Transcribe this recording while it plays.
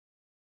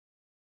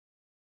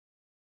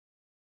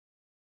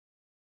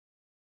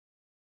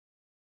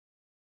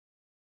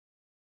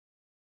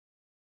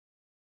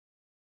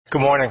Good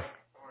morning.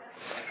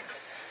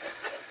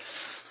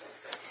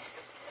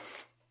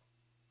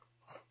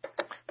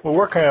 We're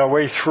working our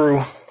way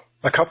through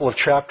a couple of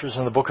chapters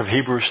in the book of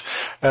Hebrews,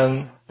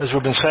 and as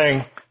we've been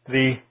saying,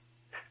 the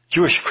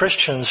Jewish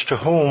Christians to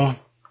whom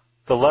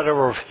the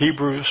letter of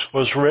Hebrews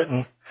was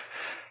written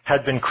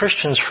had been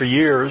Christians for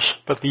years,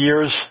 but the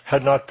years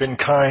had not been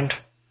kind.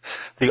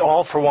 The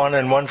all for one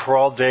and one for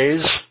all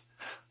days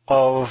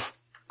of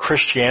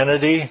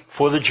Christianity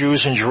for the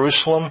Jews in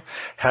Jerusalem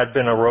had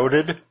been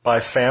eroded by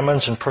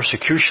famines and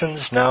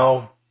persecutions.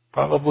 Now,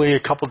 probably a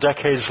couple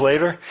decades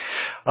later,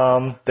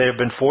 they have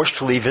been forced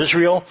to leave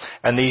Israel,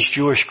 and these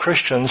Jewish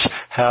Christians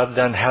have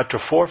then had to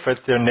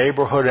forfeit their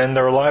neighborhood and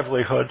their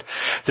livelihood.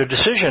 Their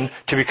decision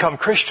to become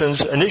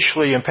Christians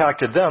initially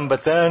impacted them,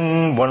 but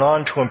then went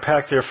on to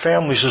impact their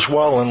families as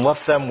well and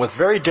left them with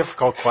very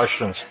difficult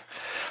questions.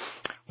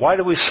 Why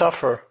do we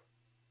suffer?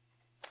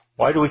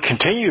 Why do we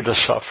continue to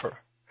suffer?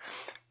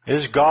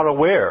 Is God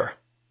aware?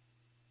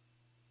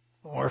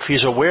 Or if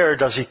He's aware,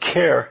 does He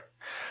care?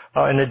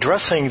 In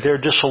addressing their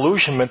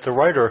disillusionment, the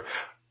writer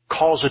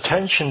calls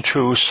attention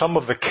to some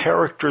of the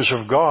characters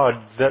of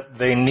God that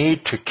they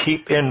need to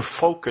keep in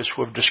focus.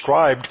 We've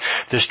described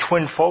this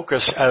twin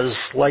focus as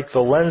like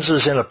the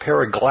lenses in a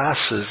pair of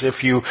glasses.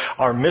 If you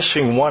are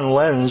missing one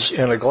lens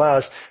in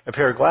a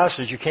pair of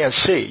glasses, you can't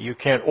see. You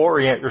can't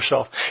orient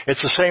yourself.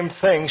 It's the same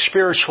thing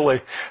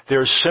spiritually.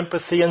 There's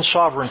sympathy and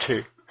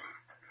sovereignty.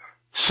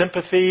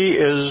 Sympathy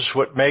is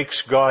what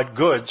makes God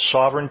good.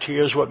 Sovereignty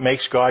is what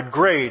makes God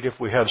great. If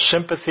we have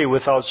sympathy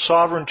without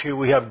sovereignty,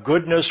 we have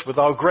goodness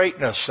without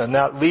greatness, and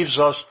that leaves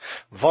us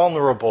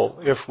vulnerable.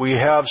 If we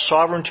have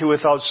sovereignty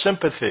without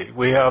sympathy,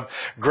 we have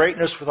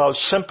greatness without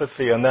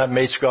sympathy, and that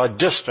makes God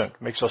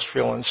distant, makes us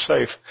feel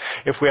unsafe.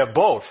 If we have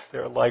both,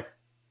 they're like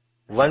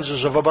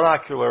lenses of a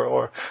binocular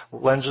or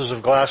lenses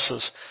of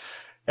glasses.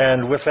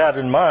 And with that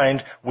in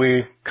mind,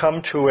 we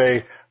come to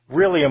a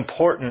really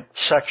important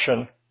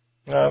section,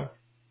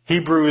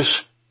 Hebrews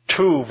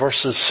 2,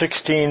 verses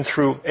 16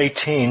 through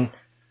 18.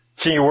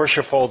 It's in your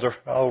worship folder.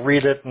 I'll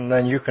read it, and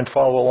then you can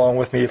follow along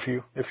with me if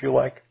you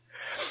like.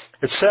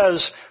 It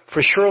says,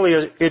 "For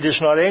surely it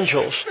is not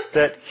angels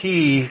that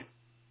He,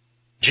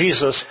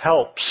 Jesus,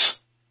 helps,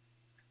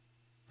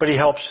 but He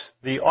helps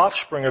the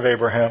offspring of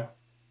Abraham.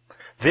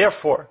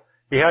 Therefore,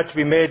 He had to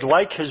be made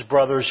like His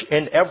brothers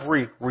in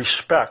every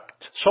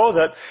respect, so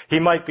that He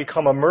might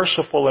become a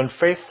merciful and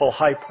faithful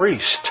high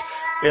priest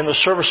in the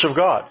service of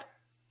God,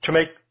 to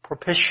make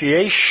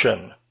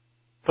propitiation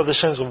for the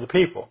sins of the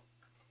people.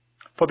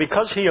 For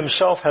because He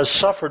Himself has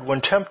suffered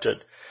when tempted,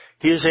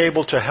 He is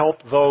able to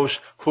help those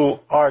who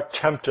are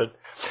tempted."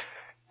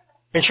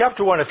 In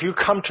chapter 1, if you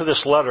come to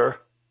this letter,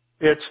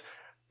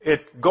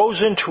 it goes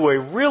into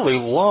a really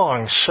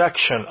long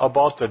section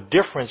about the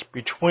difference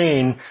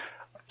between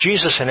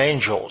Jesus and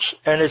angels,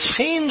 and it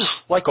seems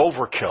like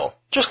overkill.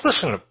 Just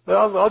listen.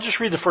 I'll just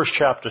read the first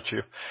chapter to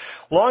you.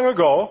 Long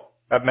ago,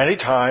 at many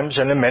times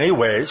and in many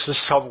ways, this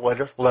is how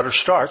the letter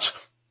starts,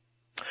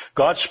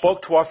 God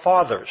spoke to our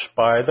fathers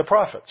by the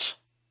prophets.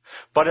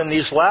 But in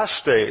these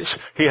last days,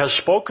 He has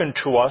spoken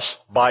to us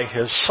by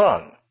His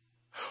Son,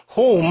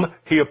 whom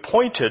He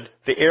appointed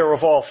the heir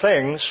of all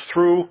things,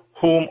 through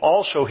whom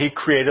also He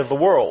created the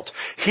world.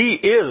 He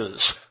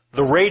is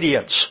the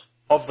radiance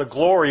of the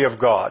glory of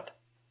God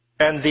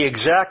and the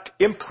exact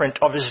imprint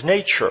of His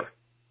nature,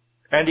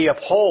 and He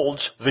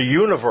upholds the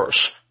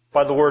universe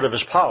by the word of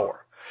His power.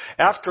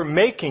 After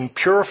making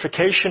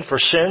purification for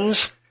sins,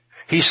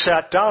 He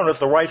sat down at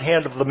the right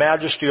hand of the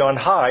Majesty on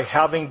high,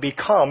 having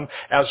become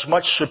as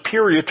much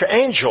superior to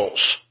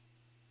angels,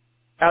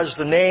 as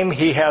the name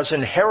He has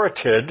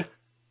inherited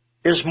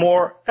is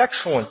more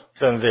excellent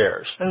than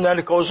theirs. And then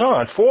it goes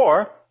on,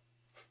 "For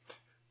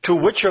to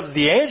which of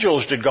the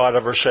angels did God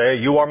ever say,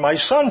 'You are my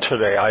son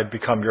today, I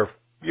become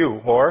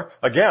you'? Or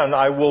again,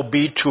 'I will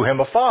be to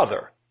him a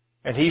father,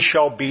 and he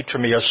shall be to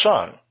me a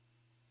son'?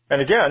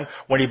 And again,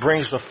 when He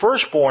brings the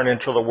firstborn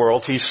into the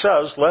world, He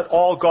says, 'Let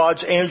all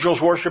God's angels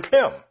worship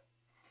Him.'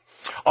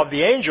 Of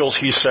the angels,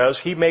 He says,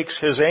 'He makes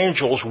His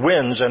angels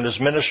winds and His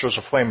ministers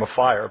a flame of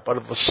fire.' But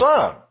of the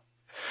Son,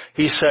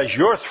 He says,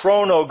 'Your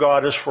throne, O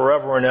God, is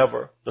forever and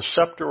ever. The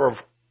scepter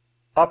of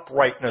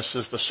uprightness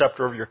is the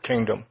scepter of your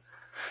kingdom.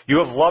 You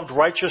have loved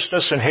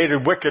righteousness and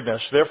hated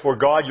wickedness. Therefore,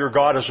 God, your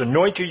God, has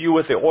anointed you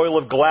with the oil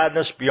of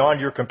gladness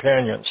beyond your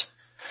companions.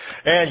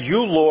 And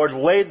you, Lord,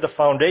 laid the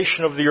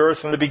foundation of the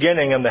earth in the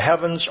beginning, and the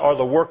heavens are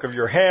the work of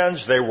your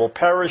hands. They will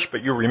perish,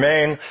 but you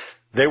remain.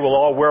 They will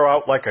all wear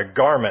out like a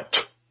garment.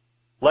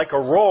 Like a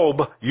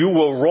robe, you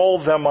will roll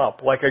them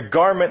up. Like a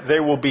garment, they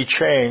will be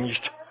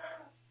changed.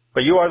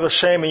 But you are the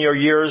same, and your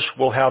years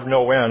will have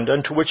no end.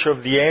 And to which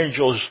of the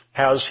angels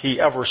has He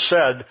ever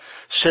said,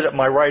 'Sit at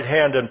my right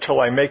hand until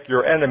I make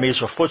your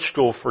enemies a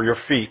footstool for your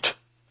feet'?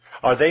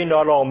 Are they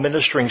not all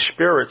ministering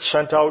spirits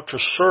sent out to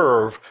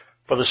serve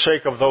for the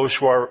sake of those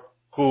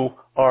who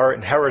are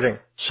inheriting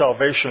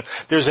salvation?"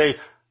 There's a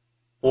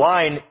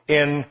line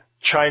in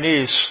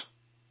Chinese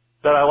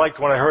that I liked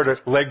when I heard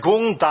it,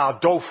 "Legung da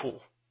doufu."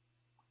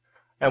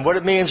 And what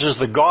it means is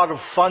the God of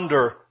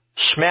thunder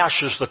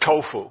smashes the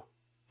tofu.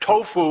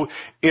 Tofu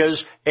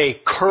is a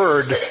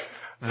curd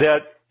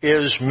that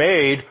is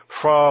made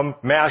from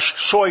mashed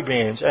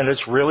soybeans, and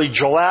it's really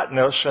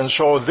gelatinous. And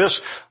so this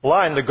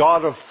line, the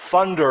God of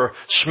thunder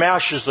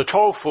smashes the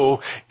tofu,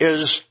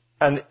 is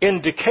an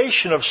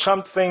indication of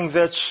something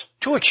that's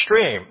too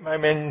extreme. I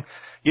mean,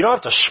 you don't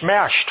have to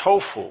smash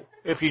tofu.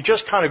 If you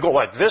just kind of go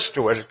like this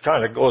to it, it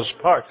kind of goes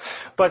apart.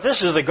 But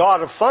this is the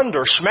God of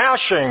thunder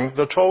smashing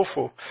the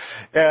tofu.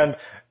 And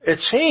it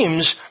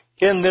seems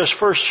in this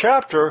first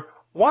chapter,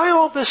 why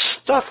all this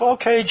stuff?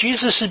 Okay,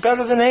 Jesus is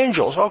better than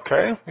angels.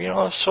 Okay,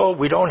 so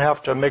we don't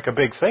have to make a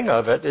big thing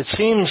of it. It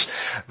seems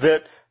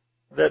that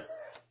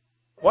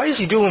why is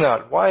he doing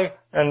that? Why?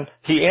 And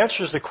he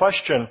answers the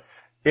question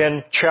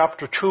in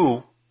chapter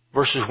 2,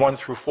 verses 1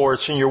 through 4.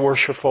 It's in your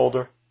worship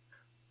folder.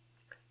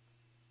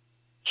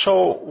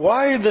 So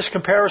why this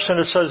comparison?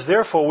 It says,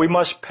 therefore, we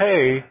must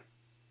pay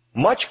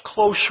much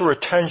closer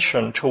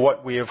attention to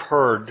what we have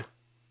heard,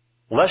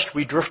 lest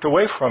we drift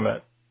away from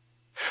it.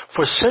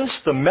 For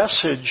since the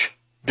message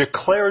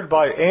declared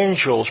by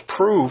angels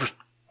proved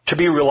to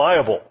be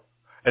reliable,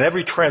 and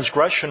every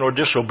transgression or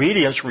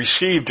disobedience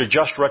received a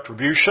just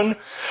retribution,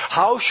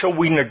 how shall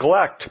we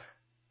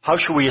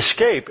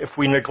escape if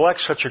we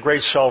neglect such a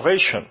great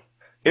salvation?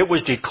 It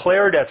was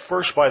declared at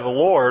first by the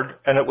Lord,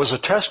 and it was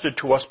attested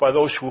to us by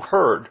those who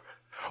heard,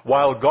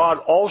 while God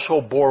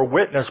also bore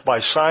witness by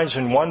signs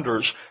and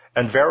wonders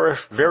and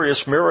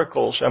various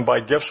miracles and by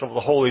gifts of the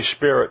Holy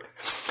Spirit.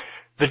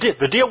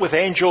 The deal with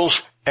angels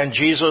and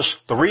Jesus,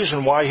 the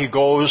reason why he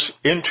goes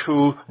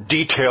into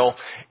detail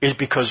is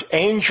because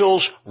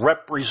angels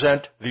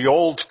represent the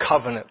old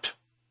covenant.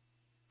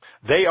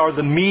 They are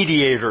the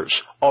mediators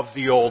of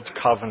the old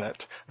covenant.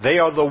 They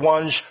are the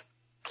ones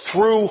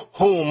through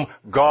whom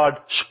God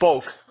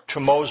spoke to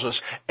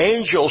Moses.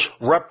 Angels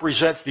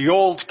represent the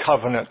old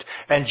covenant,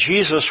 and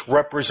Jesus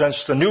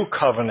represents the new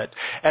covenant.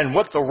 And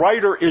what the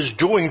writer is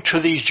doing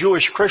to these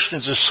Jewish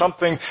Christians is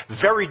something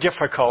very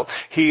difficult.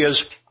 He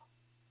is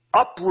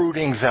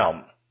uprooting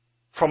them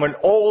from an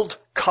old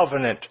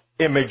covenant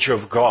image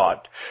of God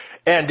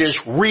and is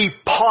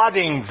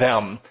repotting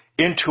them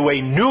into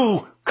a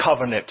new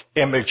covenant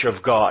image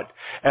of God.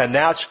 And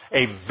that's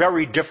a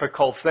very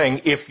difficult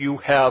thing if you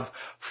have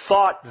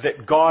thought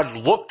that God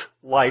looked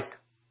like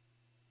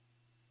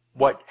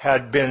what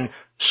had been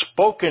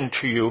spoken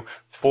to you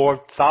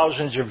for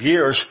thousands of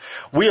years.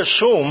 We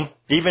assume,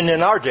 even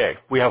in our day,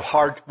 we have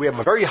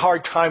a very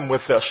hard time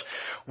with this.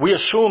 We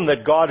assume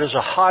that God is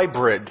a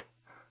hybrid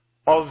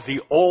of the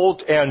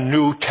Old and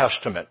New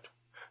Testament.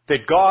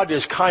 That God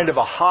is kind of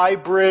a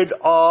hybrid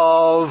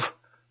of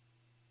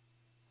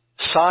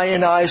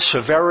Sinai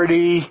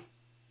severity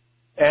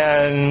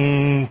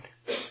and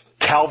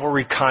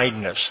Calvary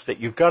kindness.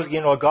 That you've got,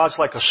 God's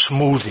like a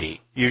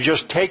smoothie. You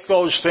just take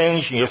those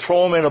things, and you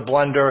throw them in a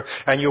blender,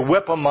 and you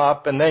whip them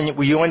up, and then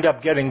you end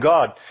up getting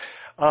God.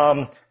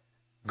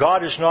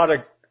 God is not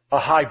a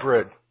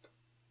hybrid.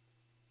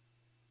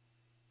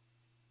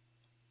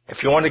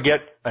 If you want to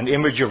get an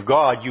image of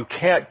God, you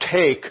can't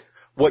take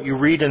what you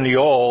read in the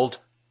Old,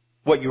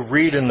 what you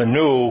read in the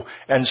New,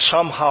 and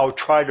somehow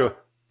try to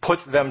put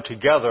them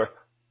together.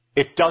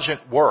 It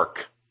doesn't work.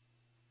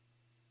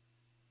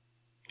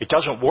 It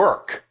doesn't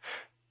work.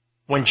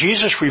 When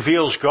Jesus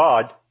reveals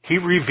God, he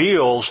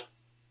reveals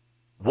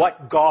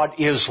what God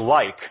is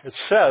like. It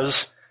says,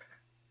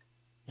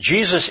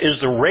 Jesus is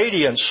the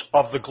radiance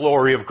of the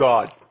glory of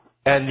God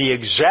and the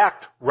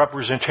exact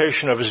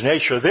representation of his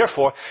nature.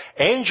 Therefore,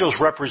 angels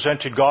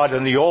represented God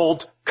in the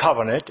Old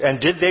Covenant, and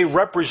did they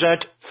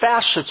represent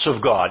facets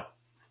of God?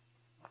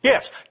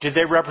 Yes. Did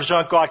they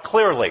represent God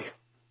clearly?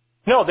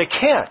 No, they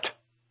can't.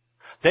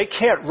 They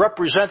can't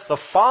represent the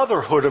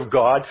fatherhood of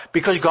God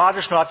because God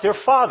is not their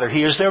father.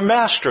 He is their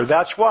master.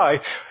 That's why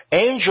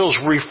angels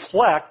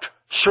reflect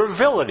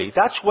servility.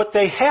 That's what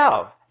they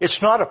have. It's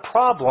not a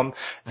problem.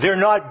 They're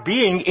not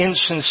being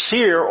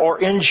insincere or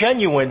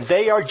ingenuine.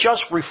 They are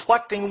just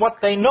reflecting what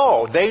they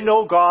know. They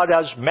know God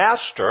as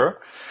master,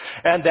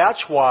 and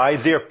that's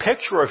why their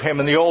picture of him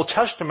in the Old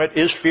Testament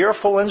is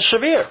fearful and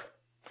severe.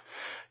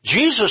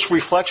 Jesus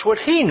reflects what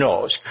he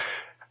knows.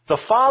 The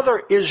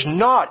Father is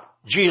not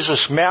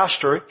Jesus'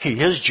 master. He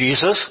is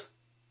Jesus'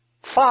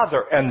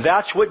 Father, and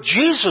that's what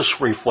Jesus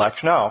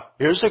reflects. Now,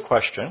 here's the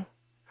question.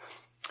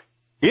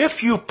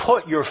 If you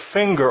put your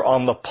finger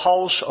on the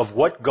pulse of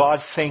what God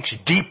thinks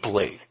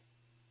deeply,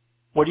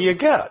 what do you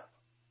get?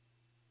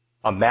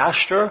 A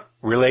master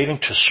relating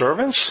to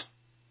servants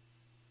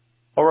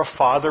or a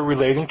father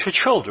relating to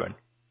children?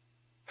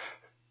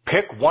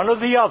 Pick one or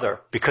the other,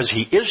 because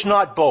he is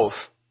not both.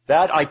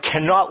 That I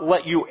cannot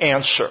let you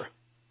answer.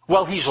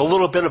 Well, he's a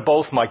little bit of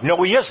both, Mike.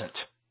 No, he isn't.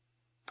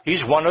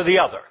 He's one or the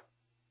other.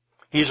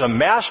 He's a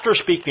master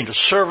speaking to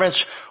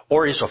servants,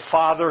 or he's a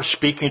father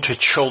speaking to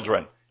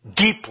children,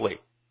 deeply,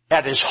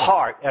 at his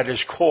heart, at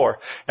his core.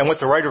 And what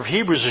the writer of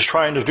Hebrews is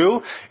trying to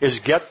do is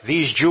get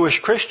these Jewish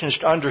Christians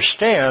to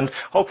understand,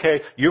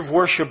 okay, you've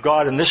worshiped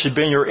God and this has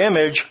been your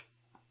image,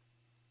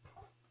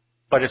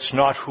 but it's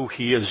not who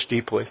he is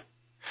deeply.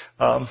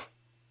 I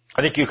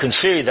think you can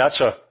see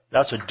that's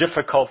That's a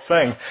difficult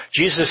thing.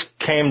 Jesus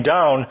came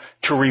down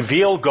to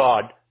reveal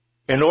God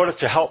in order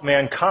to help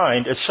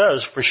mankind. It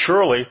says, for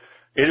surely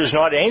it is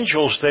not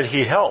angels that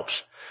he helps,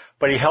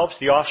 but he helps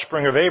the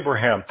offspring of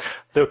Abraham.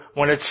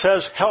 When it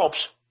says helps,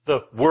 the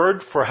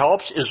word for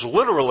helps is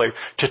literally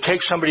to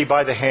take somebody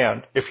by the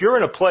hand. If you're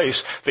in a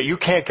place that you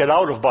can't get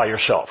out of by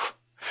yourself,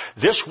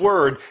 this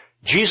word,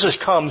 Jesus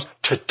comes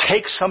to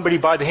take somebody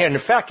by the hand.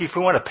 In fact, if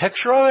you want a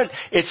picture of it,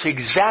 it's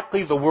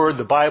exactly the word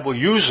the Bible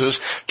uses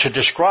to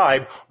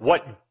describe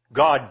what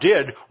God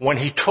did when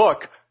he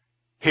took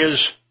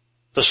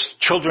the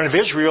children of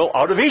Israel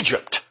out of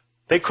Egypt.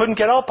 They couldn't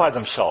get out by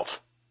themselves.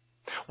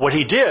 What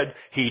he did,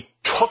 he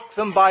took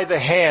them by the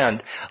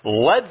hand,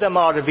 led them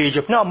out of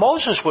Egypt. Now,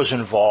 Moses was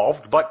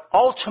involved, but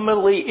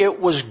ultimately it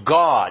was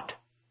God,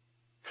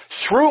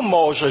 through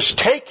Moses,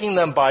 taking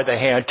them by the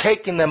hand,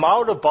 taking them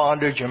out of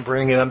bondage and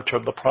bringing them to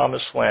the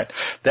promised land.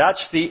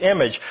 That's the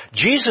image.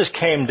 Jesus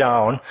came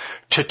down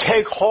to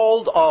take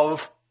hold of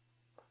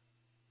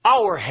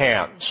our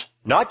hands,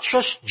 not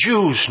just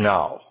Jews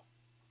now,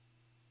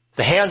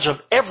 the hands of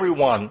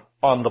everyone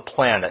on the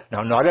planet.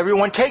 Now, not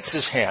everyone takes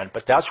his hand,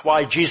 but that's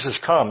why Jesus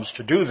comes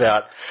to do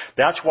that.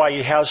 That's why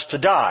he has to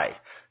die,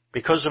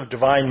 because of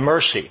divine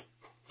mercy.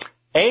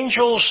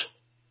 Angels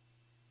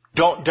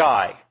don't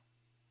die.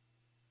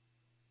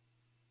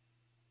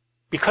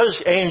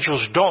 Because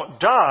angels don't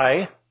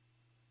die,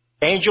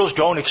 angels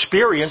don't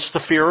experience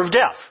the fear of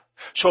death.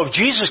 So if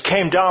Jesus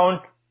came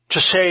down to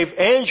save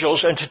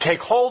angels and to take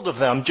hold of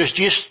them,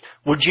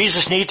 would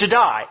Jesus need to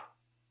die?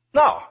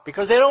 No,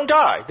 because they don't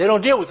die. They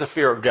don't deal with the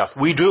fear of death.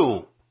 We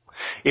do.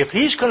 If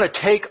he's going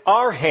to take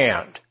our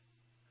hand,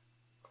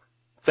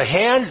 the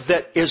hand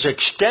that is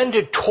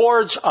extended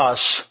towards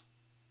us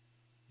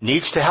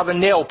needs to have a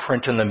nail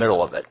print in the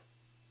middle of it.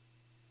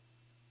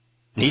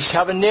 Needs to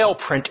have a nail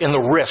print in the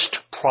wrist,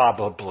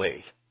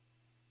 probably.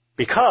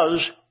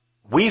 Because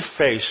we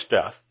face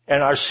death,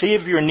 and our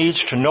Savior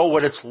needs to know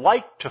what it's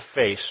like to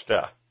face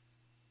death.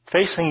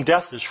 Facing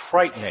death is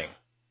frightening.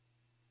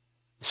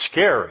 It's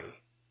scary.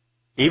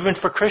 Even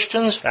for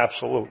Christians?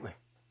 Absolutely.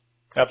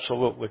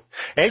 Absolutely.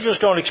 Angels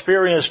don't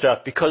experience death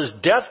because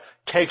death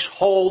takes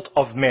hold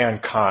of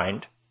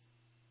mankind.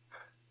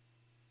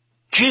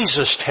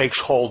 Jesus takes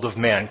hold of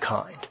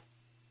mankind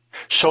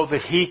so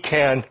that he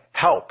can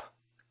help.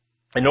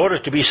 In order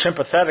to be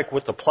sympathetic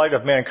with the plight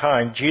of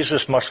mankind,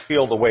 Jesus must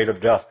feel the weight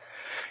of death.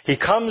 He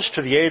comes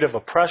to the aid of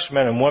oppressed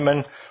men and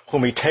women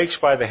whom he takes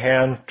by the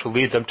hand to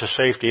lead them to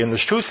safety. And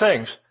there's two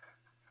things.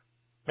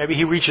 Maybe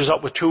he reaches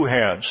up with two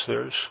hands.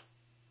 There's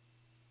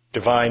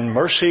divine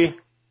mercy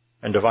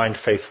and divine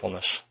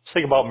faithfulness. Let's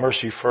think about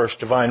mercy first,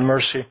 divine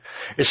mercy.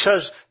 It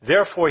says,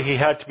 therefore he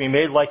had to be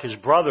made like his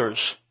brothers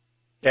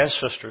and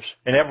sisters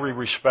in every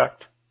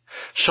respect,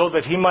 so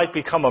that he might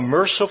become a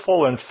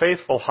merciful and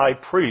faithful high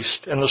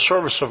priest in the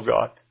service of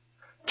God,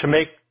 to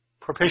make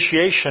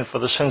propitiation for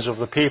the sins of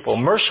the people.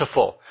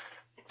 Merciful.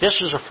 This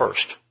is a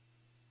first.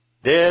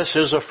 This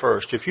is a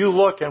first. If you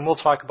look, and we'll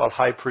talk about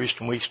high priest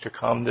in weeks to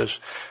come, there's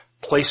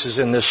places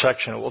in this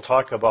section that we'll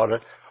talk about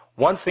it.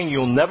 One thing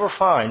you'll never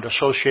find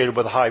associated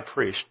with a high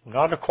priest,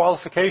 not a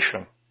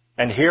qualification.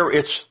 And here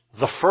it's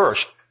the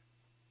first,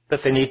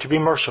 that they need to be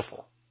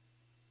merciful.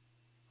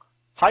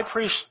 High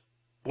priests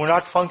were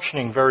not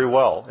functioning very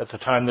well at the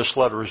time this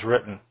letter was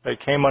written. They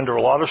came under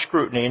a lot of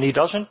scrutiny, and he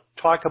doesn't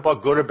talk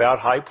about good or bad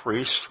high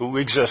priests who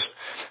exist.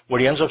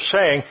 What he ends up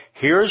saying,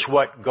 here's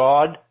what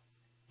God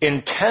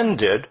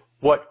intended,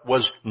 what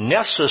was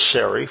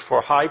necessary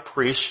for high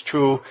priests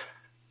to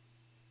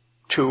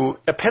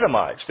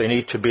epitomize. They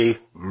need to be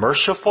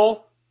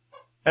merciful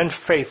and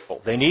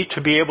faithful. They need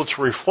to be able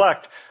to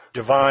reflect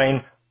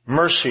divine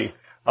mercy.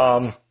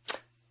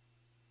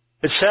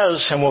 It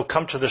says, and we'll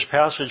come to this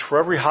passage, for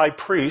every high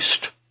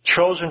priest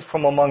chosen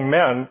from among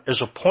men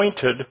is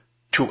appointed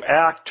to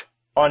act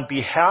on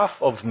behalf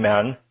of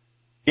men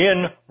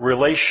in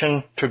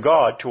relation to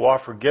God, to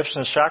offer gifts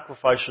and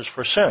sacrifices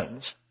for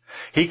sins.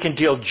 He can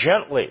deal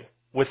gently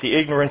with the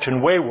ignorant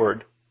and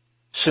wayward,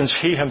 since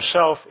he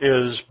himself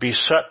is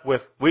beset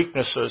with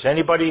weaknesses.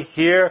 Anybody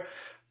here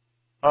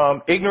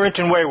ignorant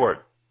and wayward?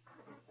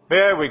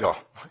 There we go.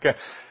 Okay.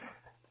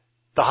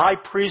 The high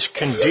priest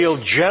can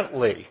deal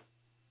gently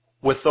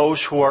with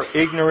those who are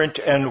ignorant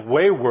and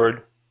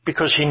wayward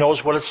because he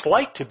knows what it's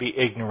like to be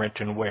ignorant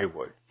and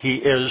wayward. He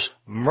is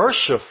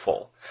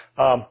merciful.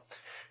 The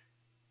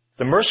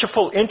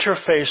merciful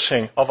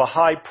interfacing of a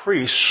high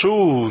priest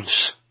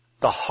soothes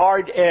the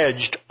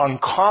hard-edged,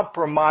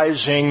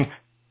 uncompromising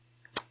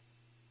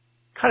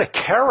kind of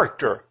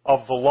character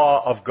of the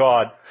law of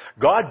God.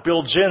 God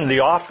builds in the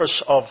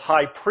office of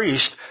high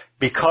priest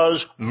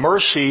because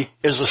mercy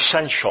is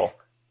essential.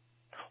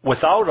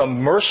 Without a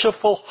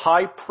merciful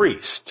high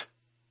priest,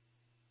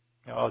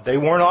 they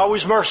weren't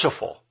always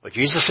merciful, but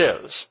Jesus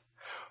is.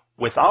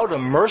 Without a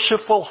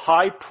merciful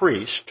high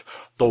priest,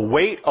 the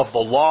weight of the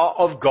law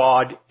of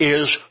God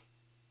is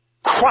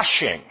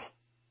crushing,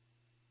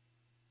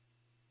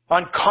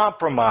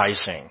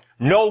 uncompromising,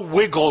 no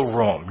wiggle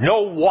room,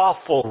 no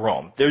waffle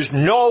room. There's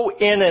no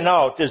in and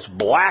out. There's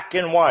black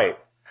and white.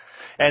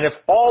 And if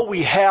all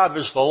we have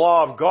is the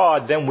law of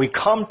God, then we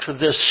come to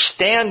this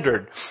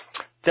standard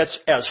that's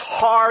as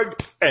hard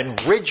and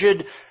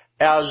rigid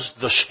as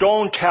the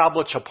stone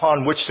tablets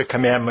upon which the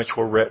commandments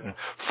were written.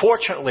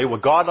 Fortunately,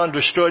 what God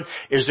understood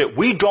is that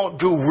we don't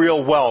do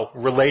real well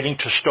relating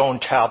to stone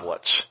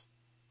tablets.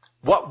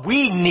 What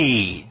we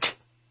need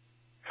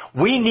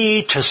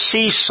to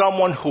see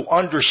someone who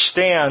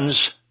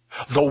understands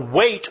the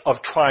weight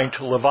of trying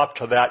to live up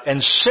to that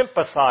and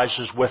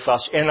sympathizes with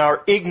us in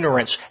our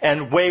ignorance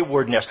and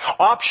waywardness.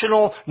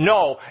 Optional?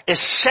 No.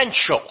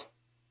 Essential.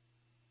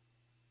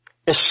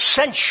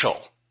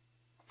 Essential.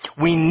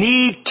 We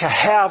need to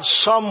have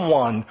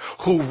someone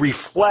who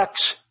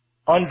reflects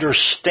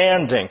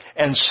understanding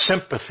and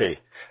sympathy.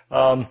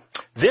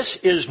 This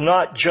is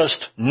not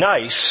just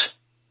nice,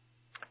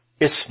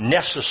 it's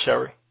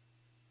necessary.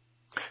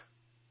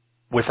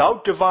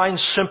 Without divine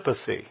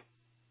sympathy,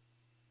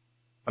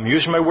 I'm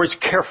using my words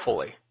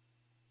carefully,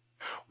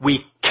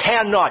 we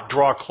cannot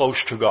draw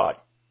close to God.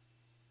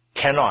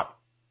 Cannot.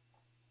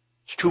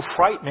 It's too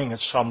frightening at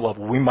some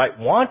level. We might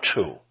want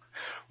to.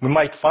 We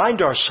might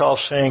find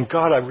ourselves saying,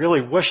 God, I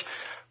really wish,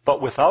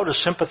 but without a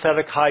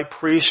sympathetic high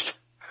priest,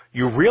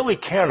 you really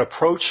can't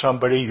approach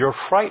somebody you're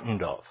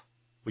frightened of.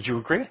 Would you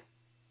agree?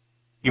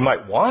 You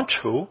might want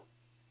to.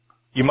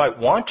 You might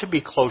want to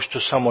be close to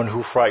someone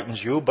who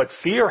frightens you, but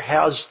fear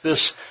has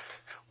this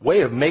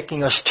way of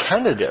making us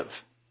tentative.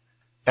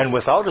 And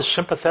without a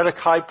sympathetic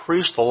high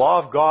priest, the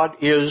law of God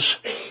is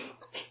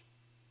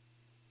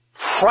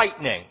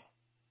frightening.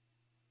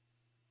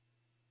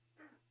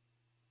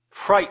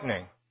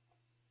 Frightening.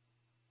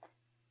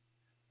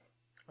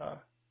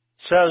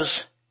 It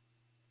says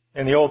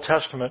in the Old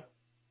Testament,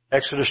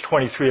 Exodus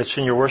 23, it's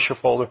in your worship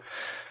folder,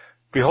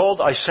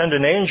 behold, I send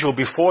an angel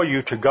before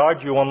you to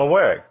guard you on the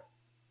way,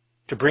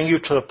 to bring you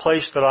to the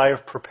place that I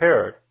have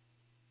prepared.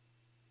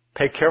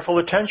 Pay careful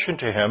attention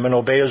to him and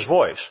obey his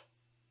voice.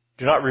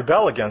 Do not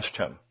rebel against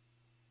him,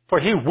 for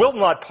he will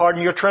not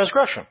pardon your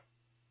transgression.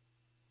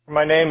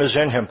 My name is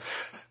in him.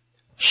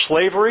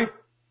 Slavery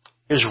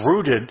is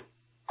rooted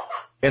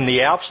in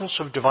the absence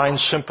of divine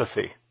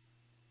sympathy.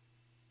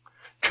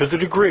 To the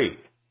degree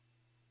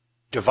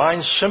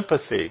divine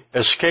sympathy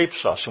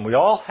escapes us, and we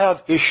all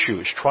have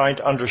issues trying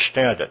to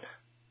understand it,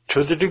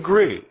 to the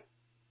degree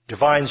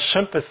divine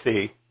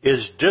sympathy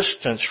is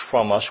distanced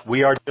from us,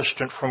 we are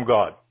distant from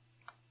God.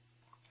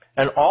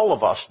 And all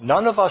of us,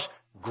 none of us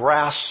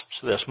grasps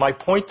this. My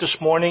point this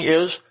morning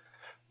is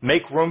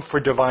make room for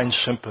divine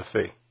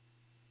sympathy.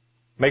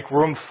 Make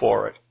room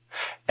for it.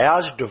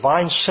 As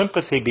divine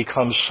sympathy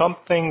becomes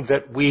something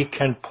that we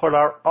can put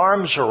our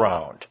arms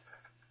around,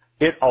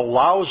 it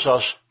allows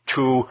us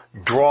to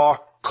draw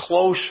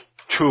close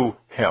to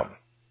him.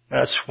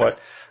 That's what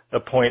the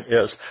point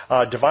is.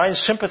 Divine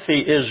sympathy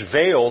is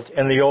veiled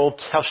in the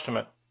Old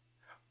Testament.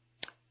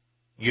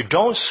 You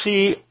don't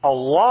see a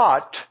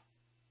lot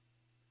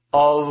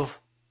of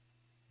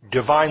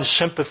divine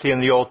sympathy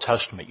in the Old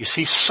Testament. You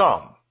see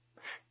some.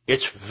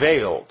 It's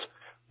veiled.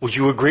 Would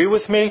you agree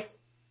with me?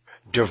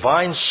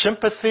 Divine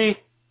sympathy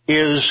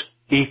is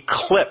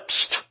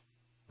eclipsed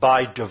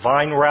by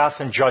divine wrath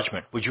and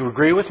judgment. Would you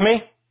agree with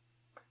me?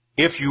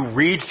 If you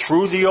read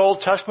through the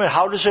Old Testament,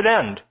 how does it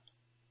end?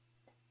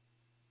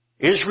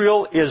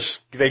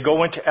 They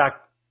go into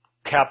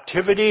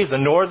captivity. The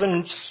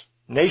northern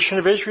nation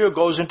of Israel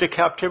goes into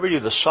captivity.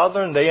 The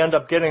southern, they end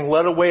up getting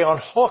led away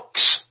on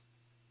hooks.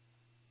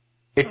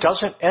 It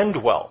doesn't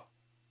end well.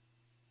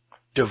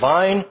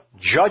 Divine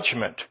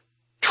judgment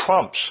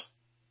trumps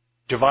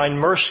divine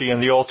mercy in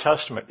the Old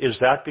Testament. Is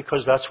that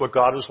because that's what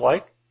God is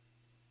like?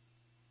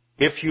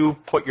 If you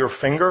put your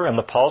finger in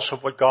the pulse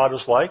of what God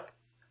is like,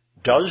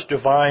 does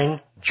divine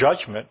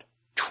judgment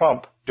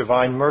trump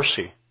divine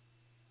mercy?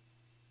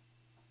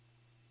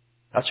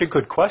 That's a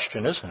good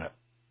question, isn't it?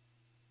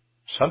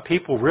 Some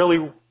people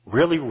really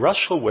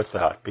wrestle with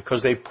that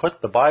because they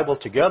put the Bible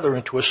together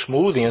into a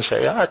smoothie and say,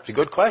 it's a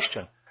good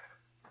question.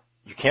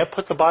 You can't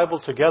put the Bible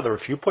together.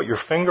 If you put your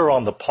finger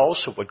on the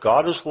pulse of what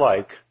God is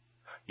like,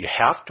 you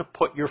have to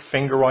put your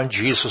finger on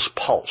Jesus'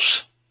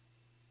 pulse.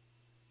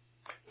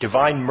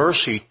 Divine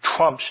mercy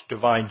trumps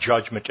divine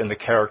judgment in the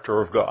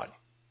character of God.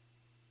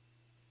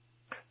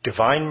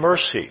 Divine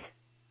mercy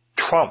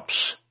trumps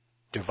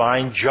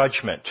divine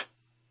judgment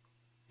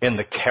in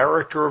the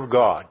character of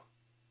God.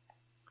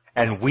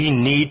 And we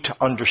need to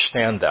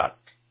understand that.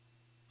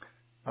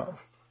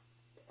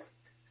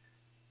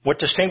 What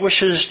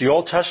distinguishes the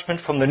Old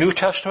Testament from the New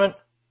Testament?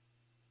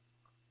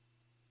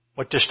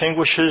 What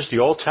distinguishes the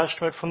Old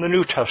Testament from the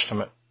New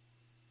Testament?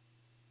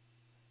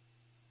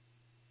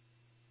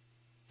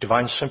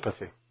 Divine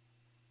sympathy.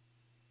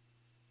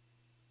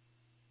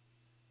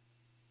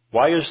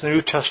 Why is the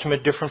New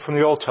Testament different from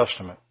the Old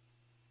Testament?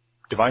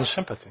 Divine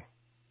sympathy.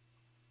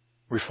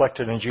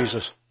 Reflected in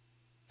Jesus.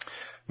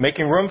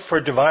 Making room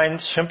for divine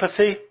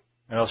sympathy,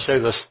 and I'll say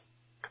this,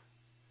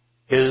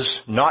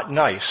 is not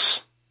nice.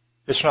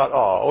 It's not,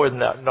 isn't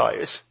that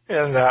nice?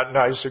 Isn't that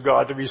nice of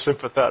God to be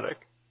sympathetic?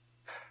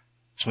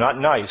 It's not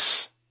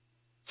nice.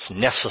 It's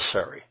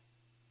necessary.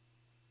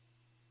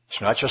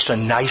 It's not just a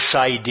nice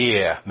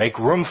idea. Make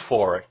room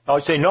for it. I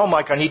would say, no,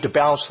 Mike, I need to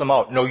balance them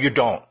out. No, you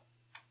don't.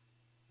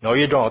 No,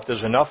 you don't.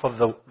 There's enough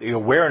of the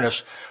awareness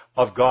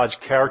of God's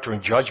character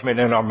and judgment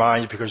in our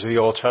minds because of the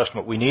Old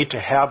Testament. We need to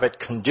have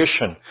it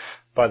conditioned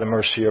by the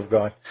mercy of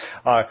God.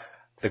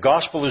 The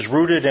gospel is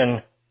rooted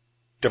in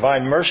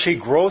divine mercy.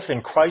 Growth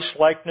in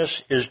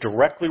Christ-likeness is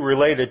directly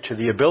related to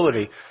the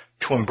ability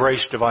to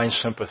embrace divine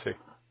sympathy.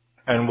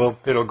 And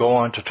it'll go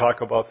on to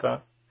talk about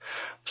that.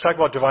 Let's talk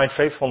about divine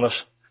faithfulness.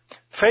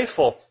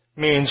 Faithful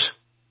means,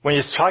 when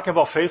you're talking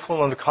about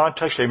faithful in the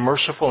context, a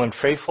merciful and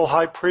faithful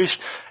high priest,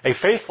 a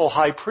faithful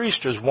high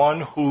priest is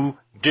one who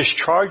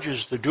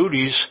discharges the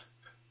duties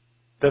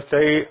that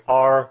they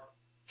are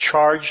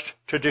charged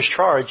to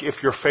discharge. If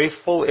you're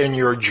faithful in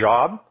your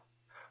job,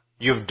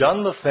 you've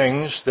done the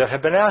things that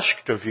have been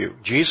asked of you.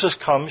 Jesus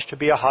comes to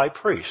be a high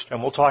priest,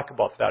 and we'll talk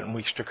about that in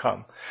weeks to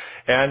come.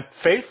 And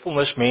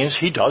faithfulness means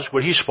he does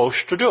what he's supposed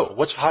to do.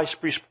 What's a high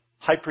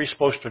priest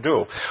supposed to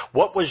do?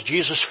 What was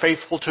Jesus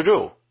faithful to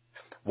do?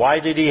 Why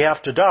did he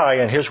have to die?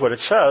 And here's what it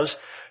says: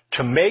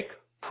 to make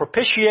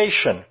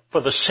propitiation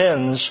for the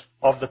sins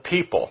of the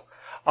people.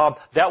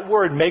 That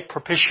word, make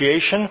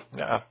propitiation,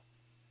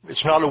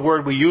 it's not a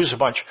word we use a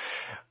bunch.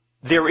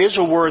 There is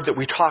a word that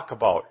we talk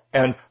about,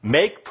 and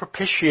make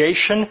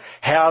propitiation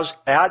has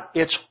at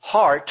its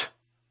heart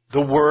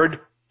the word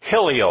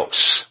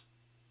helios.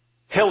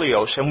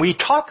 Helios, and we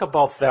talk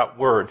about that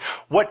word.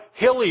 What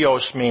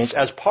helios means,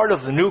 as part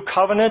of the new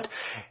covenant,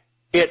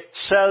 it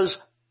says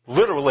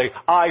literally,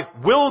 I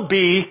will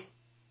be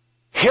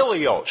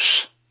helios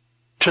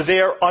to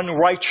their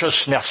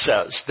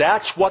unrighteousnesses.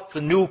 That's what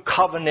the new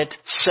covenant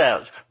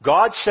says.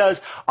 God says,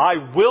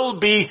 I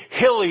will be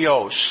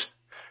helios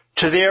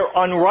to their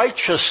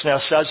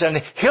unrighteousnesses.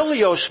 And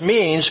helios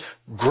means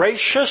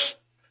gracious,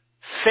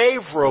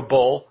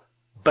 favorable,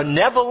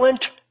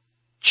 benevolent,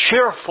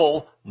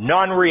 cheerful,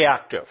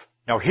 non-reactive.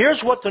 Now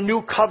here's what the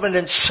new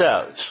covenant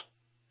says.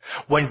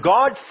 When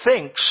God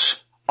thinks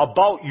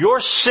about your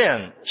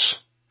sins,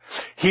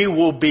 he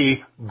will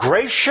be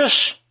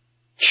gracious,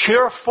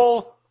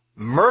 cheerful,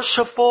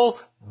 merciful,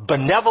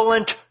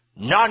 benevolent,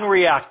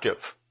 non-reactive.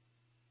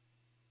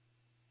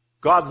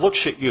 God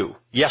looks at you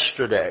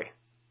yesterday.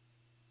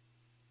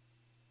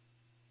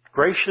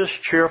 Gracious,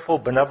 cheerful,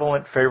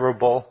 benevolent,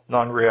 favorable,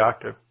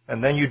 non-reactive.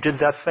 And then you did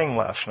that thing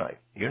last night.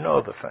 You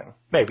know the thing.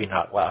 Maybe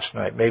not last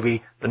night.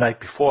 Maybe the night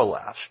before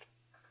last.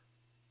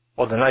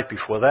 Or the night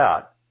before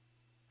that.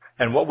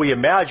 And what we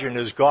imagine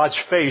is God's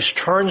face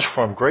turns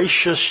from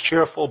gracious,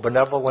 cheerful,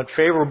 benevolent,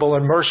 favorable,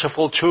 and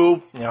merciful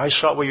to, I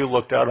saw what you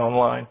looked at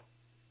online.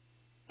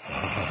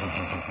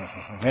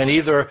 And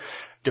either,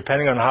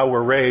 depending on how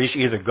we're raised,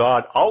 either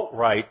God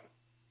outright,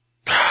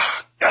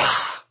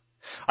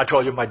 I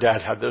told you my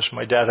dad had this.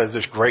 My dad has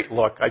this great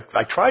look.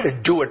 I try to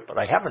do it, but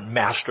I haven't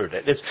mastered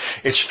it.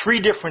 It's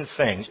three different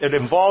things. It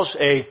involves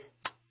you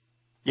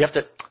have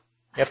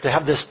to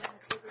have this,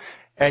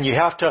 and you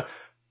have to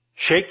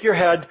shake your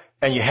head,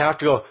 and you have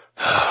to go.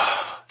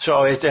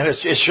 So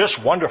it's just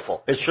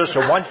wonderful. It's just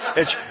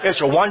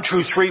it's a 1,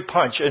 2, 3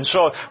 punch. And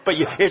so,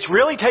 it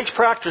really takes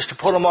practice to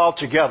put them all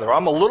together.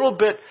 I'm a little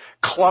bit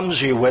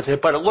clumsy with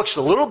it, but it looks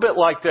a little bit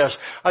like this.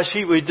 I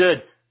see what we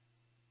did.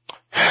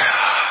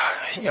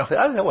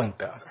 That wasn't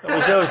bad.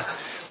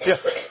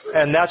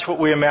 And that's what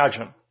we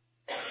imagine.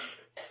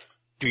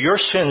 Do your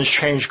sins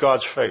change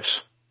God's face?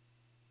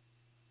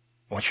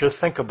 I want you to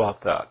think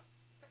about that.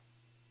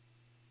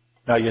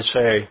 Now you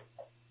say,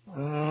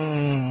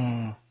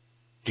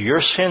 do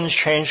your sins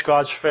change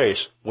God's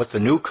face? What the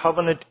new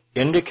covenant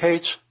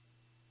indicates?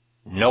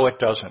 No, it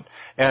doesn't.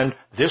 And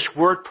this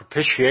word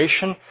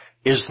propitiation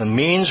is the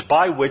means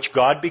by which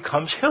God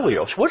becomes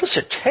helios. What does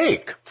it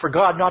take for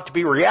God not to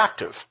be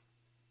reactive?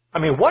 I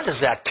mean, what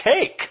does that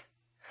take?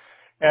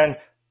 And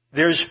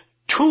there's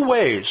two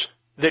ways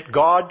that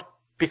God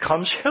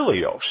becomes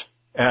helios.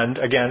 And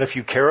again, if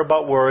you care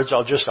about words,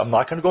 I'm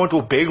not going to go into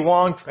a big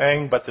long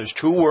thing, but there's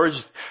two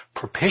words.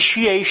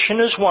 Propitiation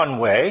is one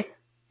way,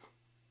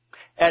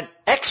 and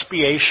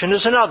expiation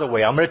is another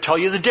way. I'm going to tell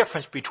you the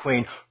difference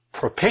between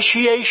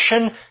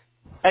propitiation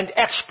and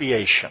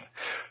expiation.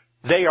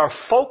 They are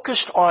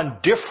focused on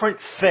different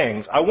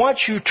things. I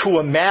want you to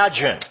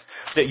imagine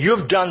that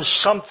you've done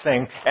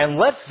something, and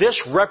let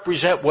this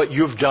represent what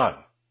you've done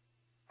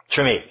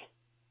to me.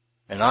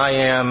 And I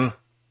am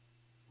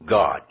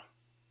God.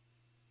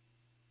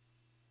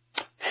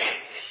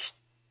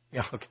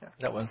 Yeah, okay.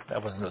 That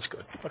wasn't as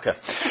good.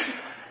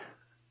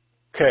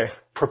 Okay.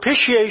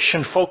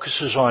 Propitiation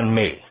focuses on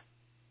me.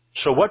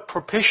 So what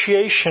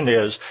propitiation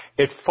is,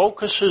 it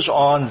focuses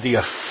on the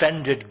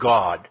offended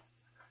God.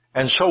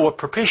 And so what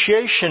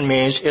propitiation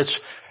means,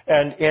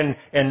 and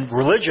in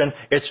religion,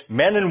 it's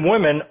men and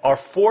women are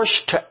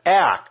forced to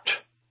act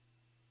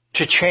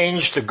to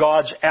change the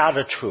God's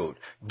attitude,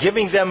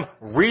 giving them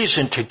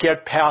reason to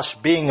get past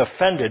being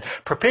offended.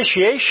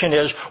 Propitiation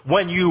is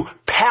when you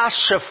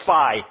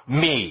pacify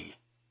me.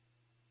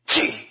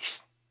 Jeez.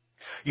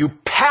 You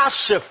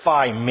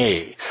pacify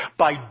me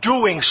by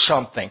doing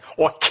something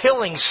or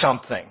killing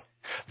something.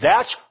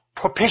 That's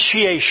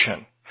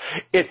propitiation.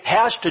 It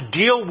has to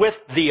deal with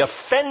the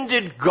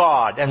offended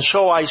God. And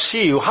so I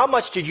see you. How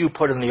much did you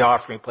put in the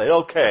offering plate?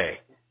 Okay.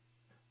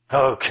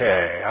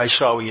 I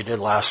saw what you did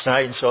last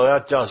night, and so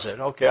that does it.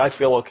 Okay, I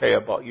feel okay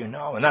about you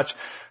now. And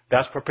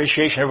that's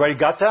propitiation. Everybody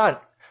got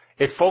that?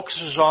 It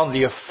focuses on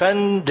the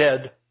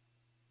offended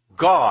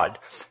God.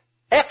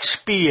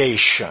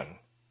 Expiation.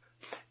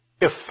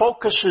 It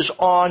focuses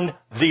on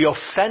the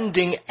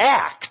offending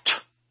act.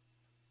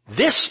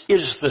 This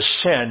is the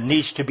sin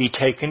needs to be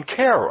taken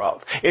care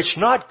of. It's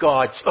not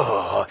God's,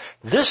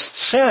 this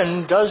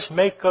sin does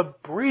make a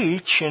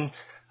breach, and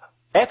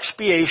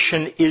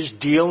expiation is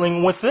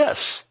dealing with this.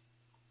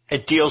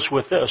 It deals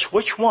with this.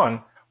 Which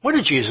one? What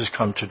did Jesus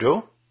come to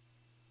do?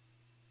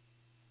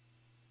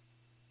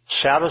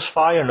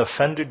 Satisfy an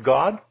offended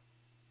God?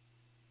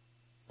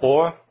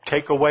 Or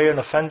take away an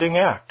offending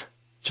act?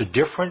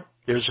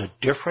 There's a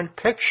different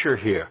picture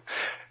here.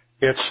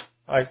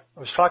 I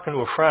was talking to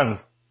a friend,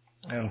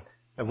 and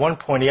at one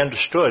point he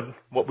understood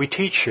what we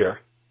teach here,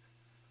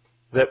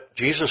 that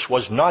Jesus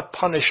was not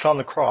punished on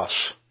the cross.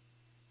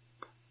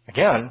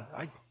 Again,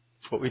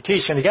 it's what we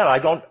teach. And again,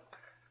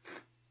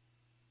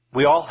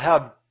 we all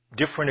have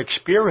different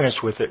experience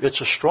with it. It's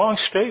a strong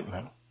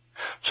statement.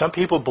 Some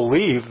people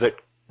believe that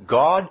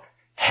God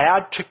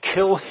had to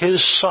kill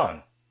his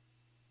son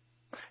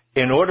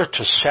in order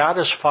to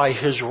satisfy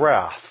his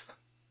wrath.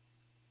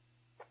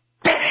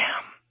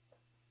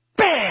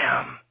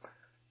 Bam!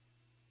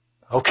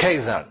 Okay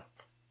then.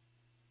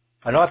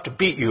 I don't have to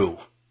beat you.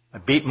 I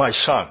beat my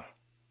son.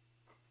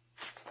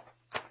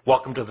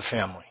 Welcome to the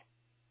family.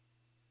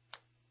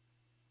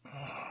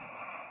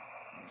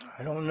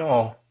 I don't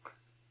know.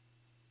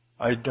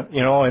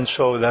 And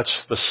so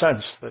that's the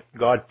sense that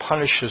God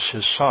punishes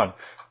his son.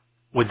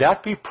 Would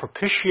that be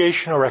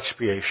propitiation or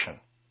expiation?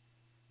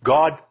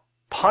 God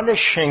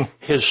punishing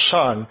his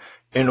son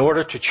in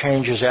order to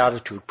change his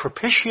attitude.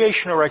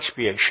 Propitiation or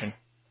expiation?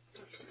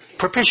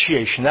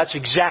 Propitiation. That's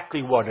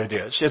exactly what it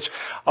is. It's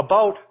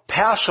about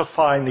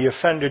pacifying the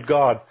offended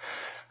God.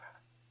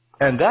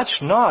 And that's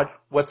not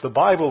what the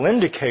Bible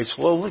indicates.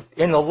 Well,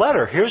 in the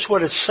letter, here's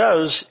what it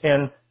says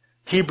in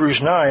Hebrews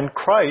 9.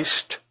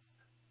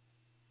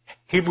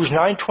 Hebrews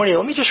 9:20.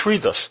 Let me just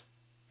read this.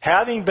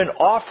 Having been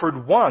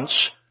offered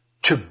once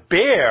to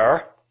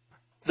bear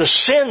the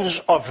sins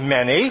of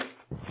many,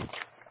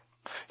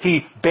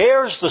 he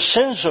bears the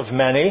sins of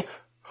many,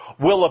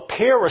 will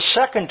appear a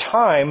second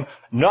time,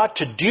 not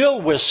to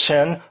deal with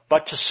sin,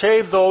 but to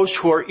save those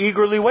who are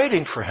eagerly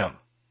waiting for him.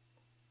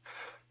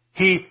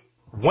 He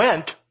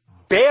went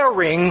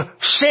bearing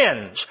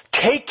sins,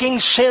 taking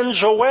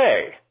sins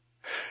away.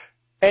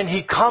 And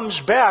he comes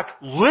back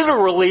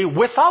literally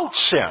without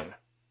sin.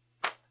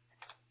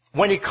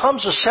 When he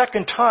comes a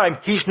second time,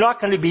 he's not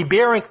going to be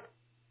bearing.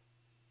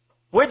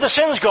 Where'd the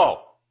sins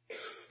go?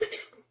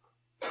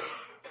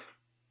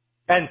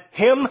 And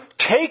him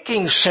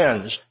taking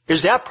sins,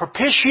 is that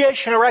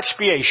propitiation or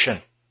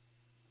expiation?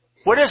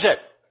 What is it?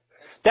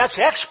 That's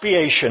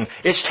expiation.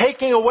 It's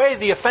taking away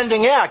the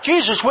offending act.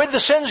 Jesus, where'd the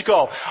sins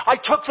go? I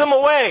took them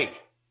away.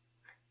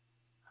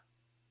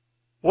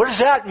 What does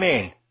that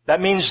mean?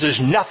 That means there's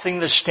nothing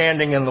that's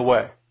standing in the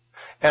way.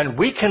 And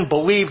we can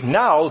believe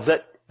now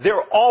that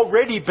they're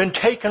already been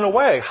taken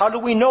away. How do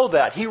we know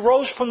that? He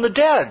rose from the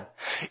dead.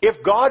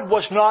 If God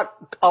was not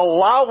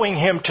allowing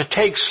him to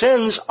take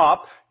sins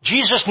up,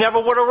 Jesus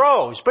never would have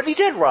rose. But he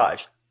did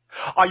rise.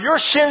 Are your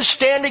sins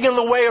standing in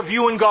the way of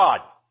you and God?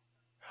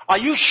 Are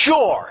you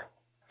sure?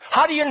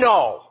 How do you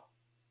know?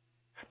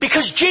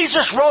 Because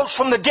Jesus rose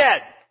from the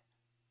dead.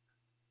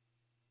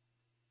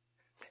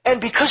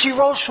 And because he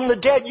rose from the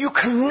dead, you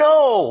can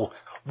know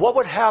what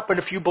would happen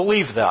if you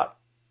believe that.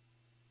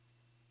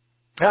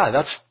 Yeah,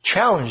 that's a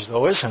challenge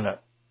though, isn't it?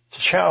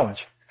 It's a challenge.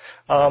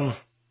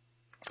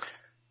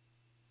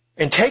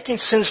 In taking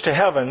sins to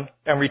heaven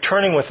and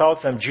returning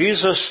without them,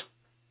 Jesus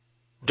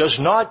does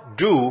not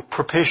do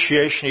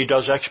propitiation, he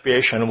does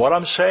expiation. And what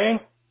I'm saying,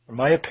 in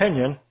my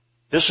opinion,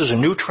 this is a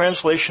new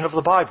translation of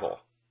the Bible.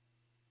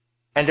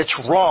 And it's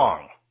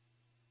wrong.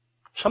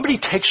 Somebody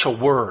takes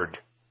a word,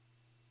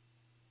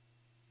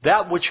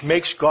 that which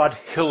makes God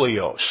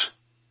Helios,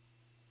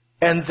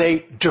 and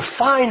they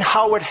define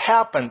how it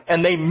happened,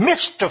 and they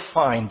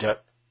misdefined it.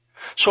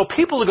 So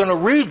people are going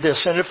to read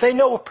this, and if they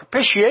know what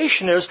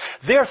propitiation is,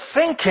 they're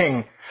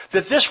thinking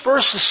that this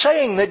verse is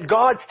saying that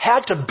God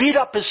had to beat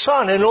up his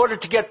son in order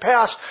to get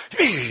past.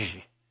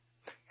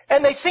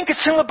 And they think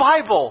it's in the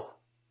Bible.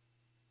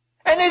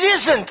 And it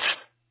isn't.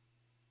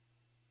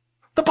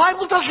 The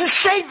Bible doesn't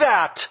say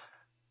that.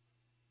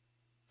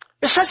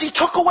 It says he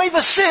took away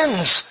the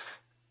sins.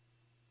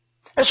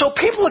 And so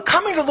people are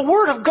coming to the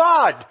Word of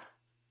God.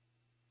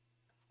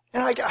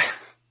 And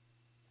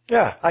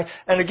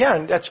and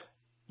again, that's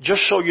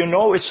just so you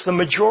know, it's the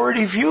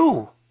majority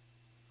view.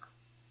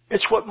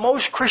 It's what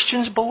most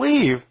Christians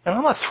believe. And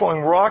I'm not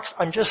throwing rocks.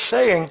 I'm just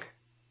saying,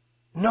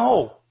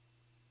 no,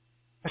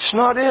 it's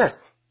not it.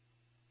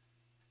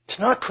 It's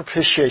not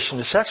propitiation.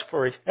 It's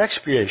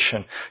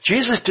expiation.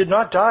 Jesus did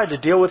not die to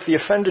deal with the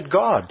offended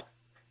God.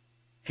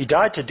 He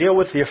died to deal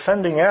with the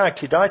offending act.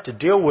 He died to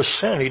deal with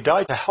sin. He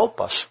died to help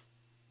us.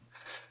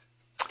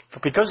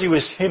 But because he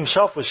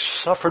himself was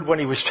suffered when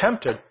he was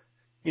tempted,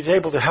 he's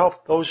able to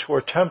help those who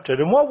are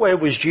tempted. In what way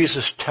was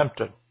Jesus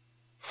tempted?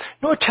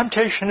 You know what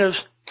temptation is?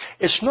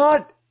 It's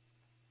not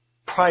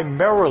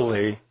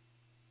primarily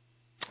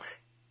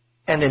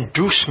an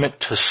inducement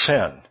to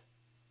sin.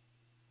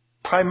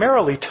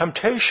 Primarily,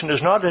 temptation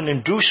is not an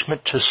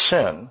inducement to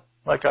sin.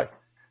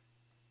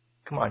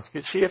 Come on,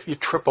 see if you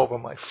trip over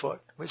my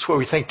foot. That's where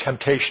we think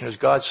temptation is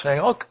God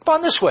saying, oh, come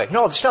on this way.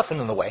 No, there's nothing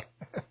in the way.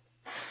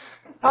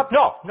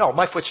 No,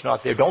 my foot's not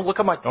there. Don't look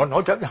at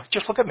no,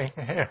 just look at me.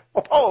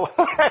 Oh.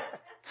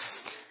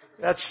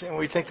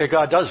 We think that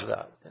God does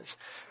that.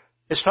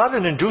 It's not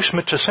an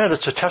inducement to sin,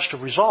 it's a test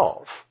of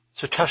resolve.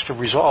 It's a test of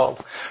resolve.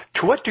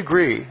 To what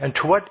degree and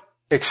to what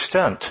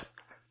extent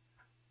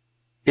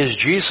is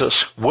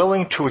Jesus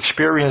willing to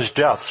experience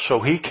death so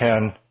he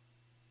can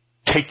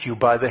take you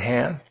by the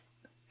hand?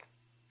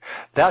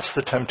 That's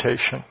the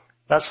temptation.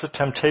 That's the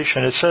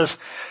temptation. It says,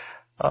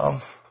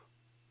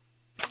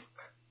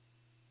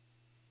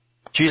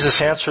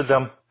 Jesus answered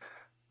them,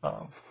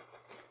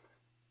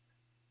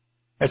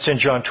 it's in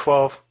John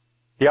 12,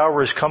 the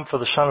hour has come for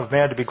the Son of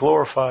Man to be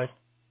glorified.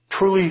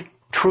 Truly,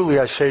 truly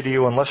I say to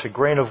you, unless a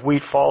grain of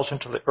wheat falls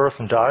into the earth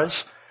and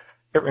dies,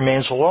 it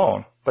remains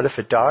alone. But if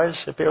it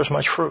dies, it bears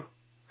much fruit.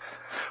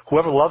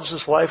 Whoever loves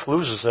his life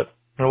loses it,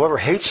 and whoever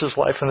hates his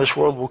life in this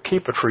world will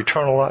keep it for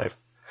eternal life.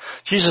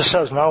 Jesus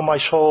says, now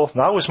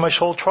is my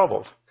soul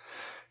troubled.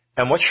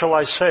 And what shall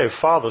I say?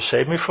 Father,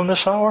 save me from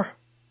this hour?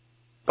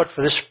 But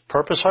for this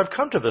purpose I've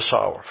come to this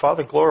hour.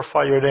 Father,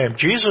 glorify your name.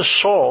 Jesus'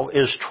 soul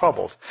is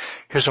troubled.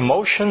 His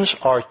emotions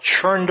are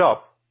churned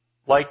up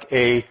like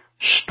a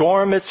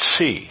storm at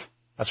sea.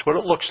 That's what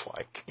it looks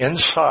like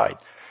inside.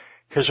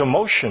 His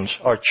emotions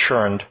are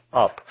churned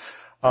up.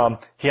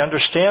 He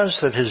understands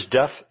that his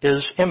death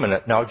is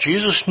imminent. Now,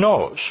 Jesus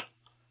knows.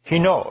 He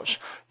knows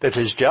that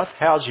his death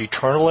has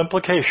eternal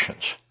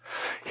implications.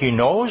 He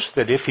knows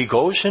that if he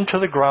goes into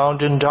the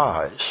ground and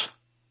dies,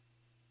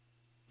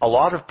 a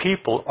lot of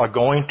people are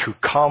going to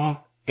come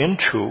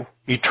into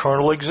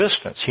eternal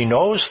existence. He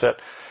knows that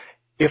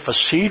if a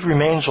seed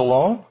remains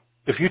alone,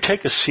 if you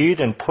take a seed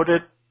and put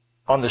it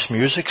on this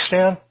music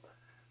stand,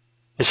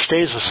 it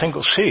stays a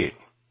single seed.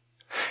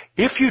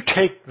 If you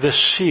take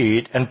this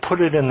seed and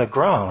put it in the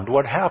ground,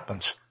 what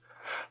happens?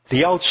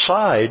 The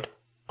outside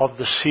of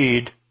the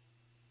seed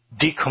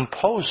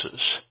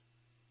decomposes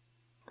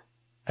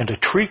and a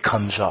tree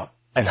comes up.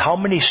 And how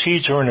many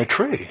seeds are in a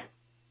tree?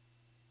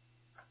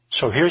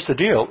 So here's the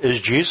deal.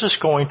 Is Jesus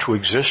going to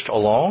exist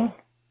alone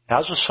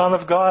as a Son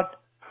of God?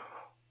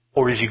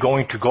 Or is he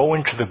going to go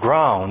into the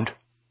ground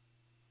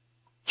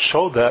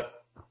so that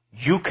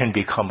you can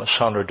become a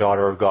son or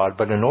daughter of God?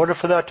 But in order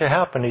for that to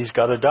happen, he's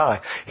got to die.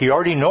 He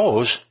already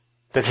knows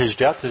that his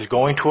death is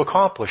going to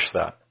accomplish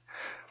that.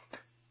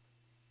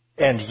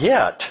 And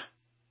yet,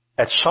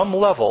 at some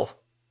level,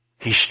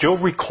 he still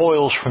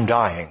recoils from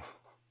dying.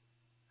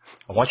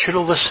 I want you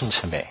to listen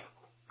to me.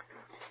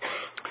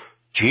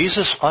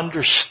 Jesus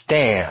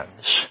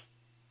understands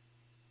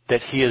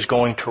that he is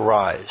going to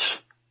rise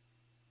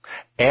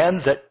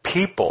and that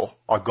people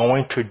are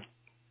going to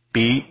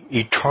be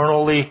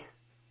eternally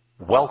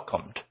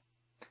welcomed.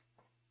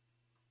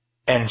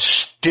 And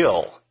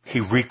still, he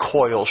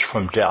recoils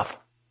from death.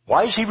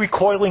 Why is he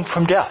recoiling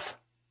from death?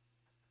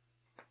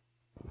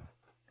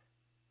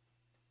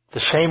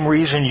 The same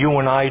reason you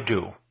and I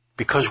do,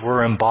 because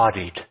we're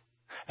embodied.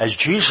 As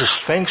Jesus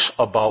thinks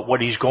about what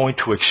he's going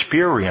to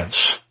experience,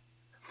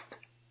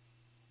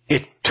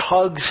 it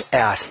tugs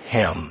at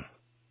him.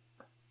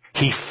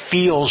 He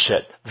feels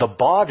it. The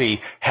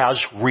body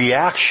has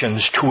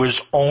reactions to his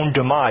own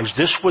demise.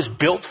 This was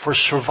built for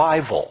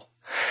survival.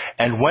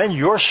 And when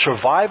your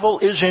survival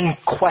is in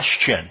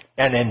question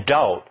and in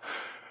doubt,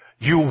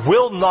 you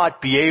will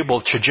not be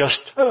able to just,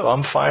 oh,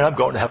 I'm fine, I'm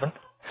going to heaven.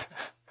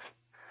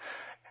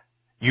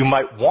 You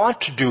might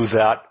want to do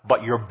that,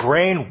 but your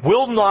brain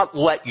will not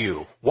let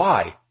you.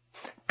 Why?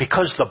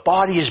 Because the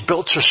body is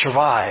built to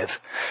survive.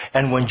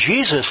 And when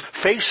Jesus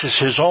faces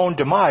his own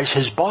demise,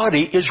 his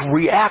body is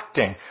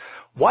reacting.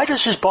 Why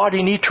does his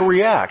body need to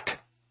react?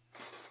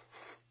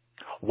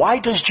 Why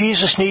does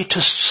Jesus need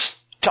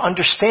to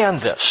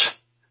understand this?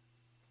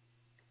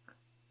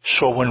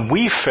 So when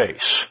we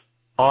face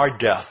our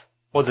death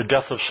or the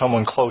death of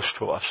someone close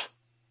to us,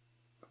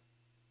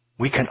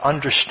 we can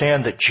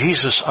understand that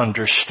Jesus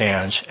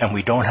understands and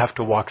we don't have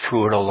to walk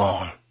through it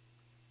alone.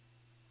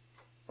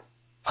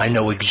 I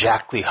know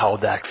exactly how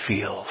that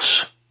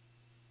feels.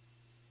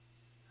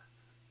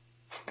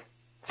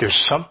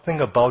 There's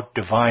something about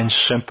divine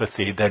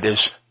sympathy that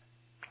is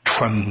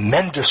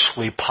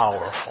tremendously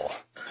powerful.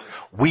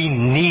 We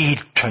need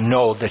to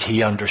know that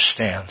he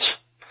understands.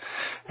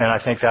 And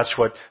I think that's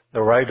what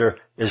the writer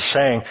is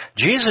saying.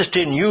 Jesus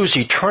didn't use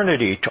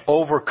eternity to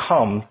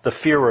overcome the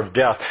fear of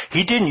death.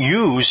 He didn't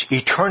use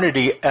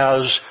eternity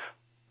as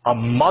a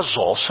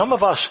muzzle. Some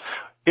of us,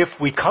 if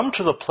we come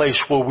to the place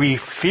where we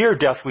fear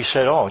death, we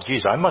say, oh,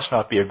 geez, I must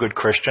not be a good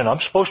Christian. I'm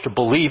supposed to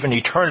believe in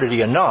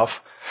eternity enough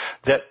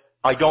that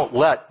I don't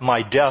let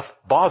my death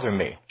bother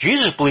me.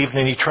 Jesus believed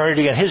in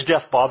eternity and his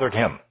death bothered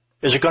him.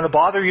 Is it going to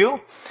bother you?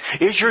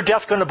 Is your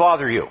death going to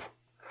bother you?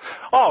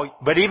 Oh,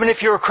 but even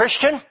if you're a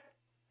Christian?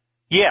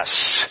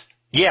 Yes.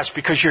 Yes,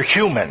 because you're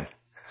human.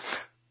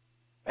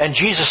 And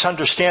Jesus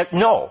understands?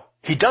 No,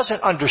 he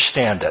doesn't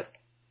understand it.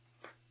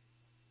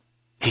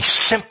 He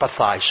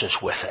sympathizes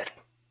with it.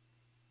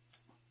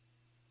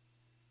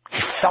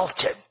 He felt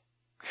it.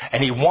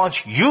 And he wants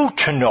you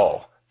to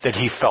know that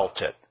he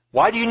felt it.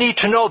 Why do you need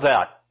to know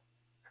that?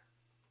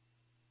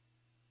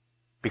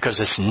 Because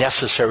it's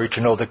necessary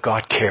to know that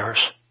God cares.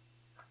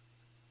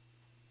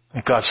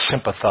 And God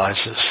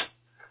sympathizes.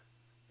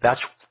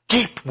 That's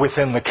deep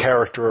within the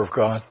character of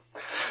God.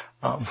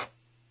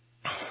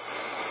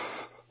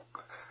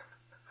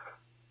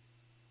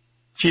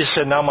 Jesus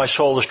said, now my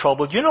soul is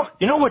troubled. You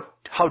know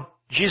how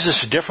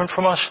Jesus is different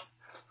from us?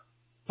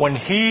 When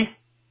he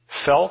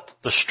felt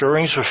the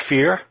stirrings of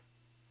fear,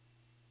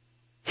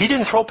 he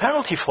didn't throw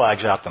penalty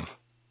flags at them.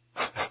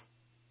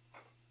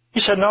 He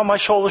said, now my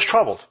soul is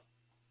troubled.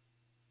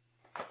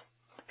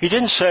 He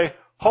didn't say,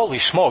 holy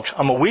smokes,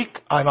 I'm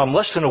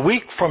less than a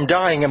week from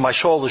dying and my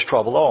soul is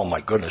troubled. Oh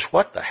my goodness,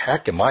 what the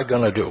heck am I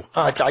going to do?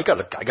 I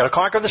gotta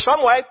conquer this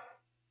some way.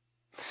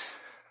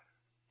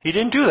 He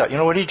didn't do that. You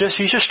know what he did?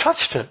 He just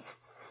touched it.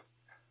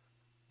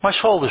 My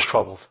soul is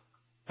troubled.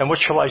 And what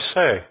shall I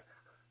say?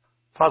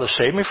 Father,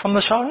 save me from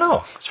this hour?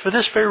 No. It's for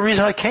this very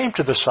reason I came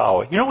to this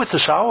hour. You know what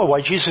this hour,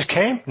 why Jesus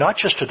came? Not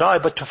just to die,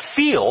 but to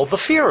feel the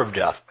fear of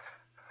death.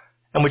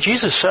 And what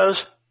Jesus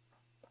says,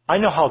 I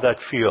know how that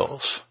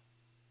feels.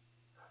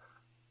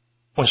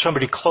 When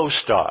somebody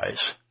close dies,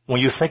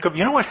 when you think of,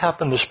 you know what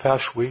happened this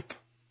past week?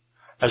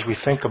 As we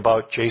think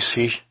about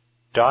JC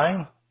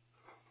dying?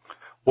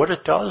 What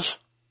it does?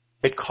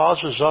 It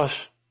causes us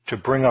to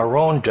bring our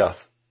own death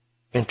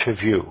into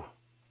view.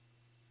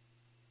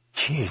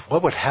 Gee,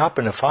 what would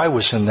happen if I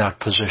was in that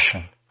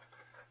position?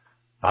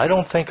 I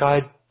don't think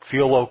I'd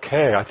feel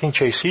okay. I think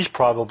JC's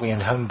probably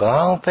in heaven, but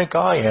I don't think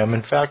I am.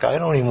 In fact, I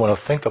don't even want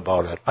to think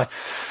about it.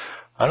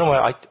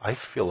 I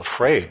feel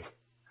afraid.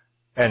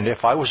 And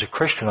if I was a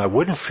Christian, I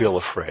wouldn't feel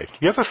afraid.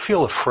 You ever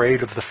feel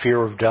afraid of the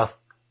fear of death?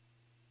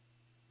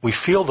 We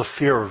feel the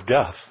fear of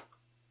death.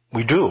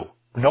 We do.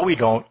 No, we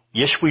don't.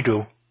 Yes, we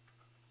do.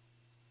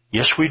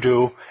 Yes, we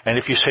do. And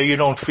if you say you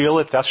don't feel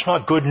it, that's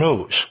not good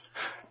news.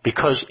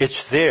 Because it's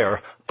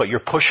there, but you're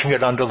pushing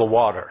it under the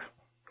water.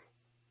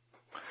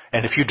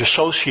 And if you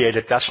dissociate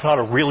it, that's not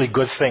a really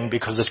good thing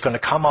because it's going to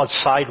come out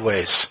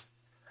sideways.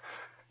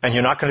 And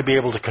you're not going to be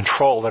able to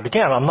control it.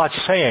 Again, I'm not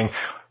saying,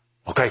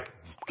 okay,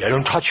 get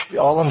in touch.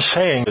 All I'm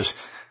saying is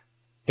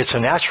it's a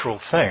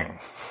natural thing.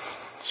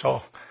 So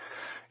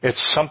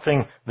it's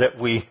something that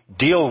we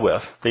deal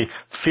with. The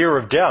fear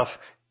of death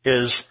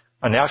is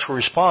a natural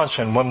response,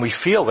 and when we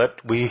feel it,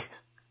 we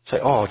say,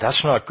 oh,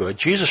 that's not good.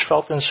 Jesus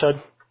felt it and said,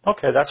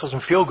 okay, that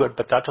doesn't feel good,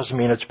 but that doesn't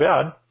mean it's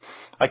bad.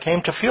 I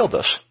came to feel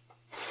this.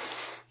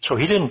 So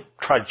he didn't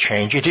try to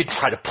change. He didn't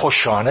try to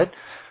push on it.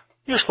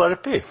 He just let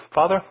it be.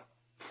 Father,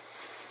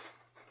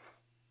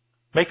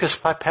 make this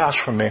pass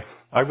from me.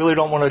 I really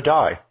don't want to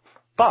die,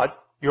 but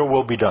your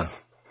will be done.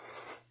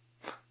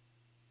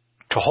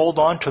 To hold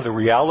on to the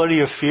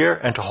reality of fear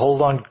and to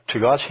hold on to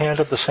God's hand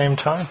at the same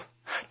time.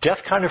 Death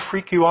kind of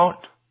freak you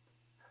out?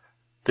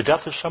 The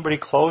death of somebody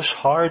close,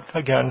 hard?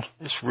 Again,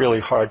 it's really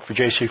hard for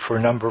JC for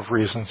a number of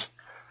reasons.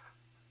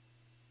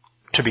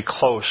 To be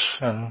close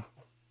and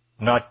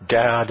not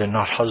dad and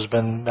not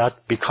husband,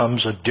 that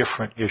becomes a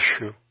different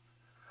issue.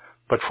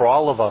 But for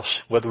all of us,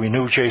 whether we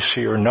knew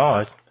JC or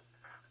not,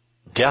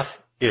 death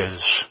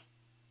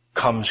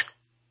comes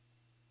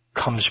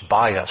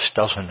by us,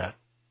 doesn't it?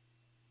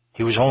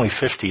 He was only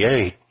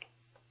 58.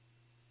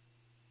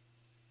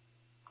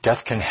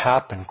 Death can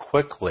happen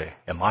quickly.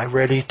 Am I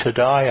ready to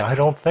die? I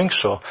don't think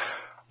so.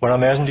 When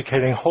I'm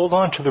indicating, hold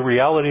on to the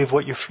reality of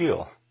what you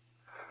feel.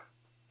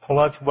 Hold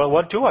on. Well,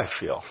 what do I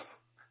feel?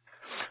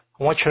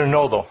 I want you to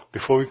know, though,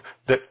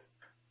 that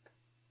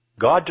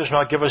God does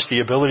not give us the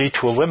ability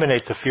to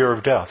eliminate the fear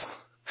of death.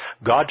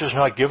 God does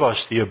not give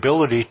us the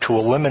ability to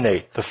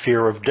eliminate the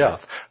fear of death.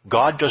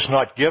 God does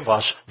not give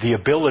us the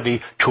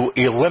ability to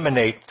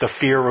eliminate the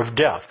fear of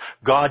death.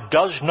 God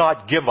does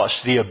not give us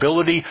the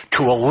ability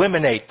to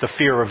eliminate the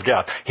fear of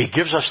death. He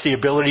gives us the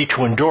ability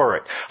to endure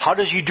it. How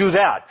does he do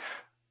that?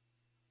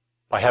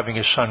 By having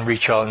his son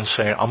reach out and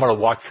say, I'm going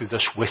to walk through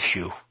this with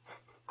you.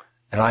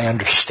 And I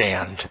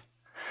understand.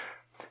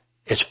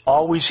 It's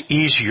always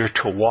easier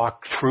to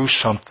walk through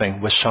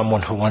something with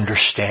someone who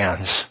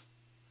understands.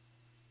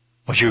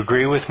 Would you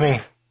agree with me?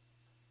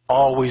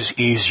 Always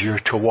easier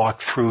to walk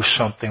through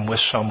something with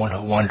someone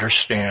who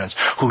understands,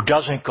 who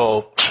doesn't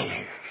go,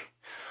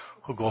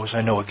 who goes,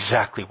 I know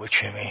exactly what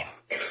you mean.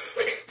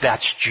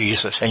 That's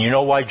Jesus. And you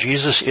know why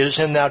Jesus is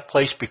in that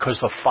place? Because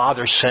the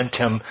Father sent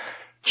him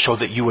so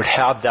that you would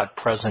have that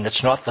present.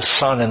 It's not the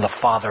Son and the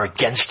Father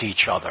against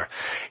each other.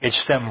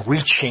 It's them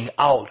reaching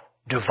out,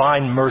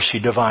 divine mercy,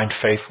 divine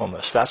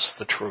faithfulness. That's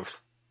the truth.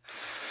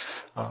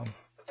 It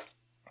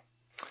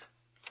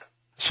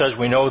says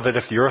we know that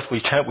if the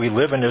earthly tent we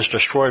live in is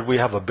destroyed, we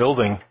have a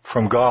building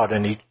from God,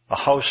 and a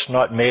house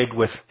not made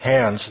with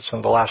hands. It's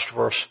in the last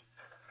verse.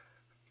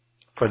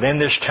 For in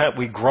this tent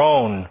we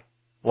groan,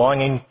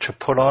 longing to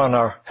put on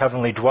our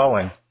heavenly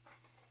dwelling,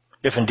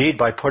 if indeed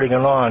by putting it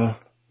on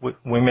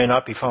we may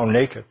not be found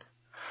naked.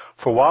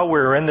 For while we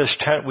are in this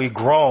tent we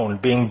groan,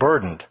 being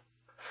burdened,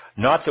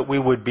 not that we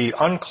would be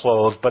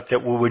unclothed, but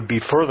that we would be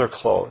further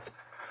clothed.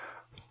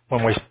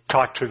 When we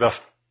talked to the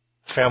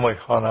family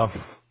on a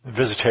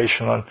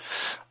visitation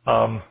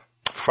on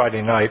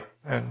Friday night,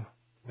 and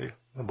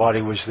the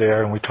body was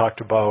there, and we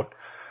talked about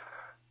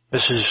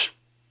this is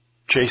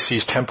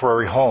JC's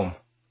temporary home,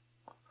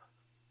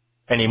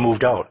 and he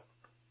moved out.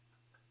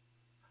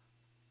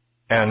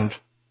 And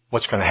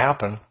what's going to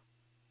happen?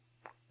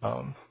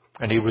 And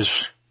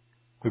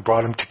we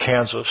brought him to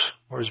Kansas,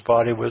 where his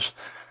body was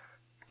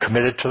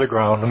committed to the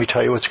ground. Let me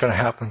tell you what's going to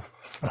happen.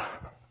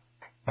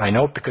 I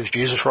know it because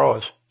Jesus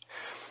rose.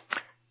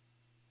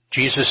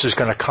 Jesus is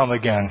going to come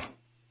again,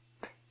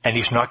 and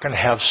he's not going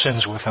to have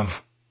sins with him.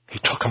 He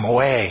took them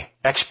away,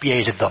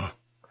 expiated them.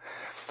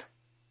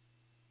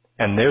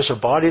 And there's a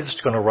body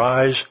that's going to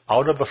rise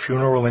out of a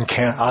funeral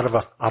out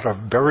of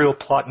a burial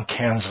plot in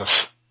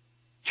Kansas.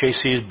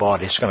 JC's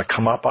body is going to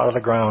come up out of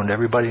the ground.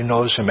 Everybody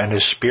knows him, and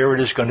his spirit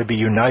is going to be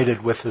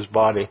united with his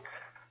body.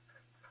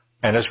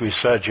 And as we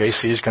said,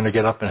 JC is going to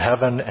get up in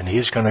heaven, and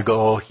he's going to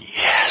go,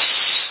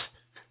 yes,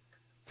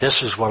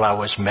 this is what I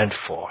was meant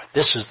for.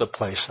 This is the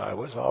place I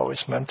was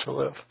always meant to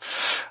live.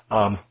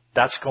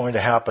 That's going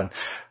to happen.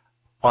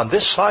 On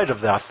this side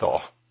of that, though,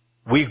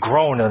 we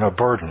groan and are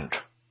burdened.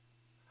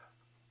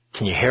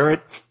 Can you hear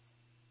it?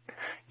 You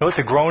know what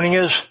the groaning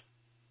is?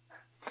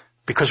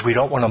 Because we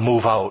don't want to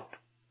move out.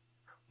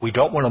 We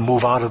don't want to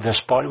move out of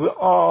this body.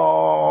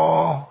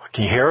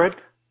 Can you hear it?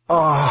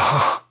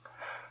 I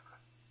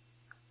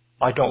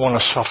don't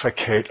want to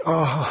suffocate.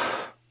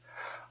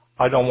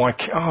 I don't want.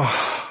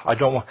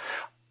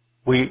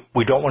 We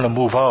don't want to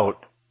move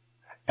out,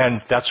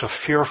 and that's a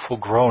fearful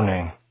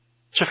groaning.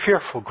 It's a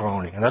fearful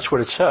groaning, and that's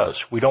what it says.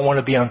 We don't want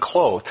to be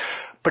unclothed.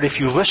 But if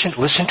you listen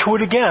to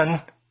it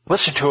again.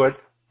 Listen to it.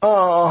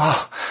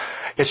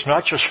 It's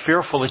not just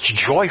fearful; it's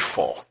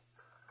joyful.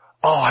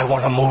 I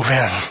want to move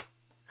in.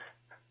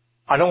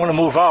 I don't want to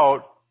move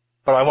out,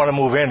 but I want to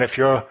move in.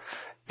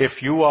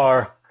 If you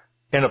are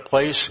in a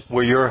place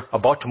where you're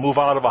about to move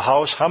out of a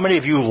house, how many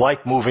of you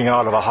like moving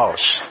out of a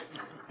house?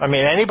 I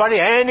mean, anybody?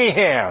 Any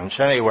hands?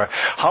 Anywhere.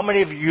 How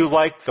many of you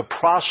like the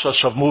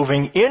process of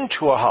moving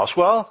into a house?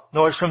 Well,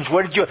 Nordstrom's,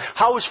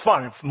 how was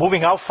fun?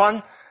 Moving out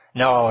fun?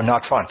 No,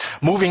 not fun.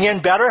 Moving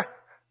in better?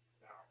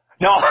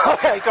 No.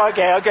 Okay.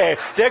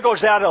 There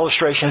goes that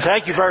illustration.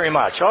 Thank you very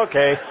much.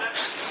 Okay.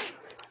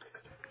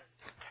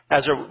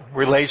 As it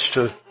relates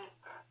to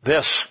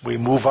this, we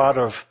move out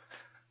of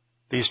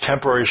these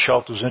temporary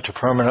shelters into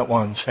permanent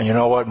ones. And you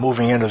know what?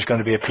 Moving in is going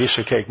to be a piece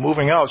of cake.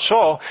 Moving out.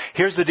 So,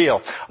 here's the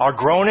deal. Our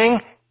groaning,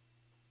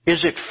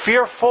 is it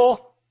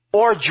fearful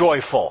or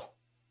joyful?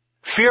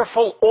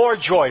 Fearful or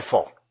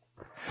joyful?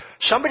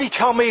 Somebody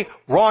tell me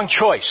wrong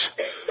choice.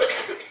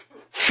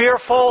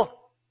 Fearful.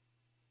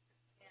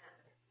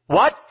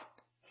 What?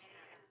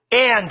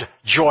 And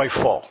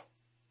joyful.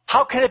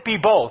 How can it be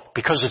both?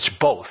 Because it's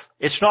both.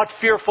 It's not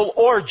fearful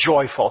or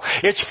joyful.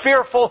 It's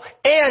fearful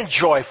and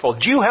joyful.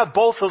 Do you have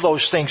both of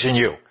those things in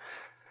you?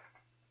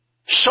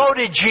 So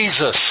did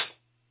Jesus.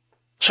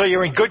 So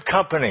you're in good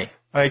company.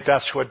 I think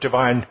that's what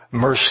divine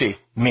mercy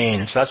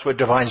means. That's what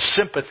divine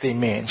sympathy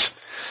means.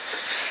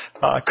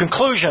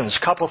 Conclusions,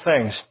 couple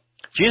things.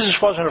 Jesus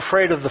wasn't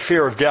afraid of the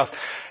fear of death.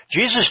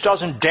 Jesus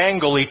doesn't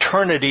dangle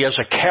eternity as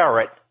a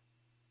carrot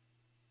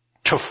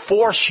to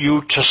force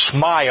you to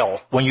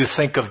smile when you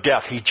think of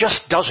death. He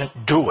just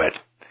doesn't do it.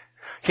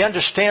 He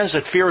understands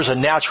that fear is a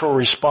natural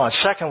response.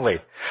 Secondly,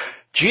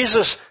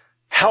 Jesus'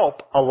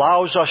 help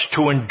allows us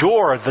to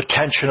endure the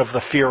tension of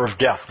the fear of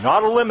death,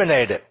 not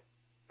eliminate it.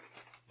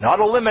 Not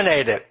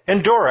eliminate it.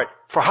 Endure it.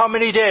 For how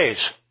many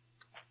days?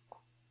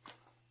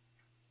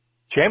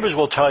 Chambers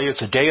will tell you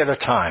it's a day at a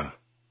time.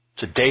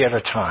 It's a day at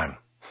a time.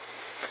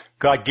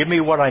 God, give me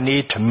what I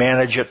need to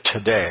manage it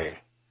today.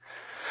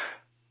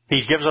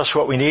 He gives us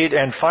what we need.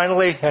 And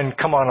finally, and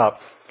come on up,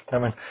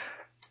 Kevin,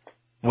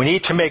 we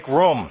need to make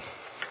room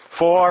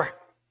for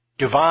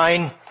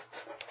divine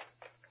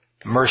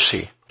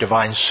mercy,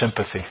 divine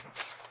sympathy.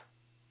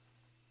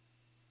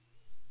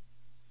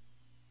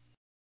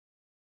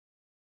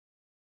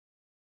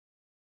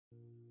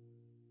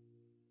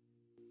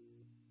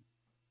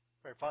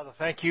 Father,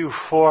 thank you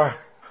for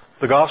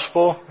the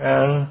gospel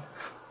and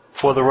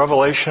for the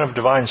revelation of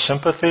divine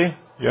sympathy.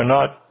 You're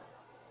not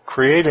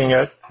creating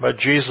it, but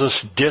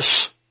Jesus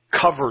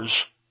discovers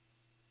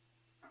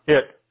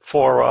it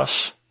for us.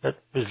 It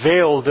is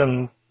veiled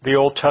in the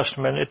Old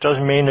Testament. It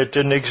doesn't mean it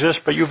didn't exist,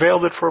 but you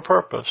veiled it for a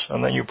purpose,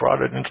 and then you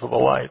brought it into the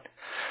light.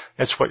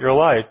 It's what you're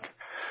like.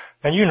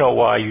 And you know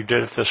why you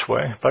did it this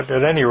way. But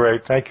at any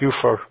rate, thank you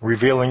for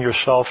revealing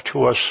yourself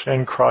to us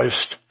in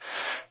Christ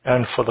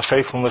and for the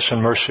faithfulness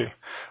and mercy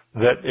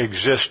that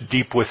exist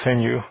deep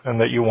within you and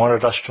that you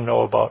wanted us to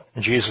know about.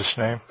 In Jesus'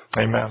 name,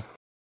 amen.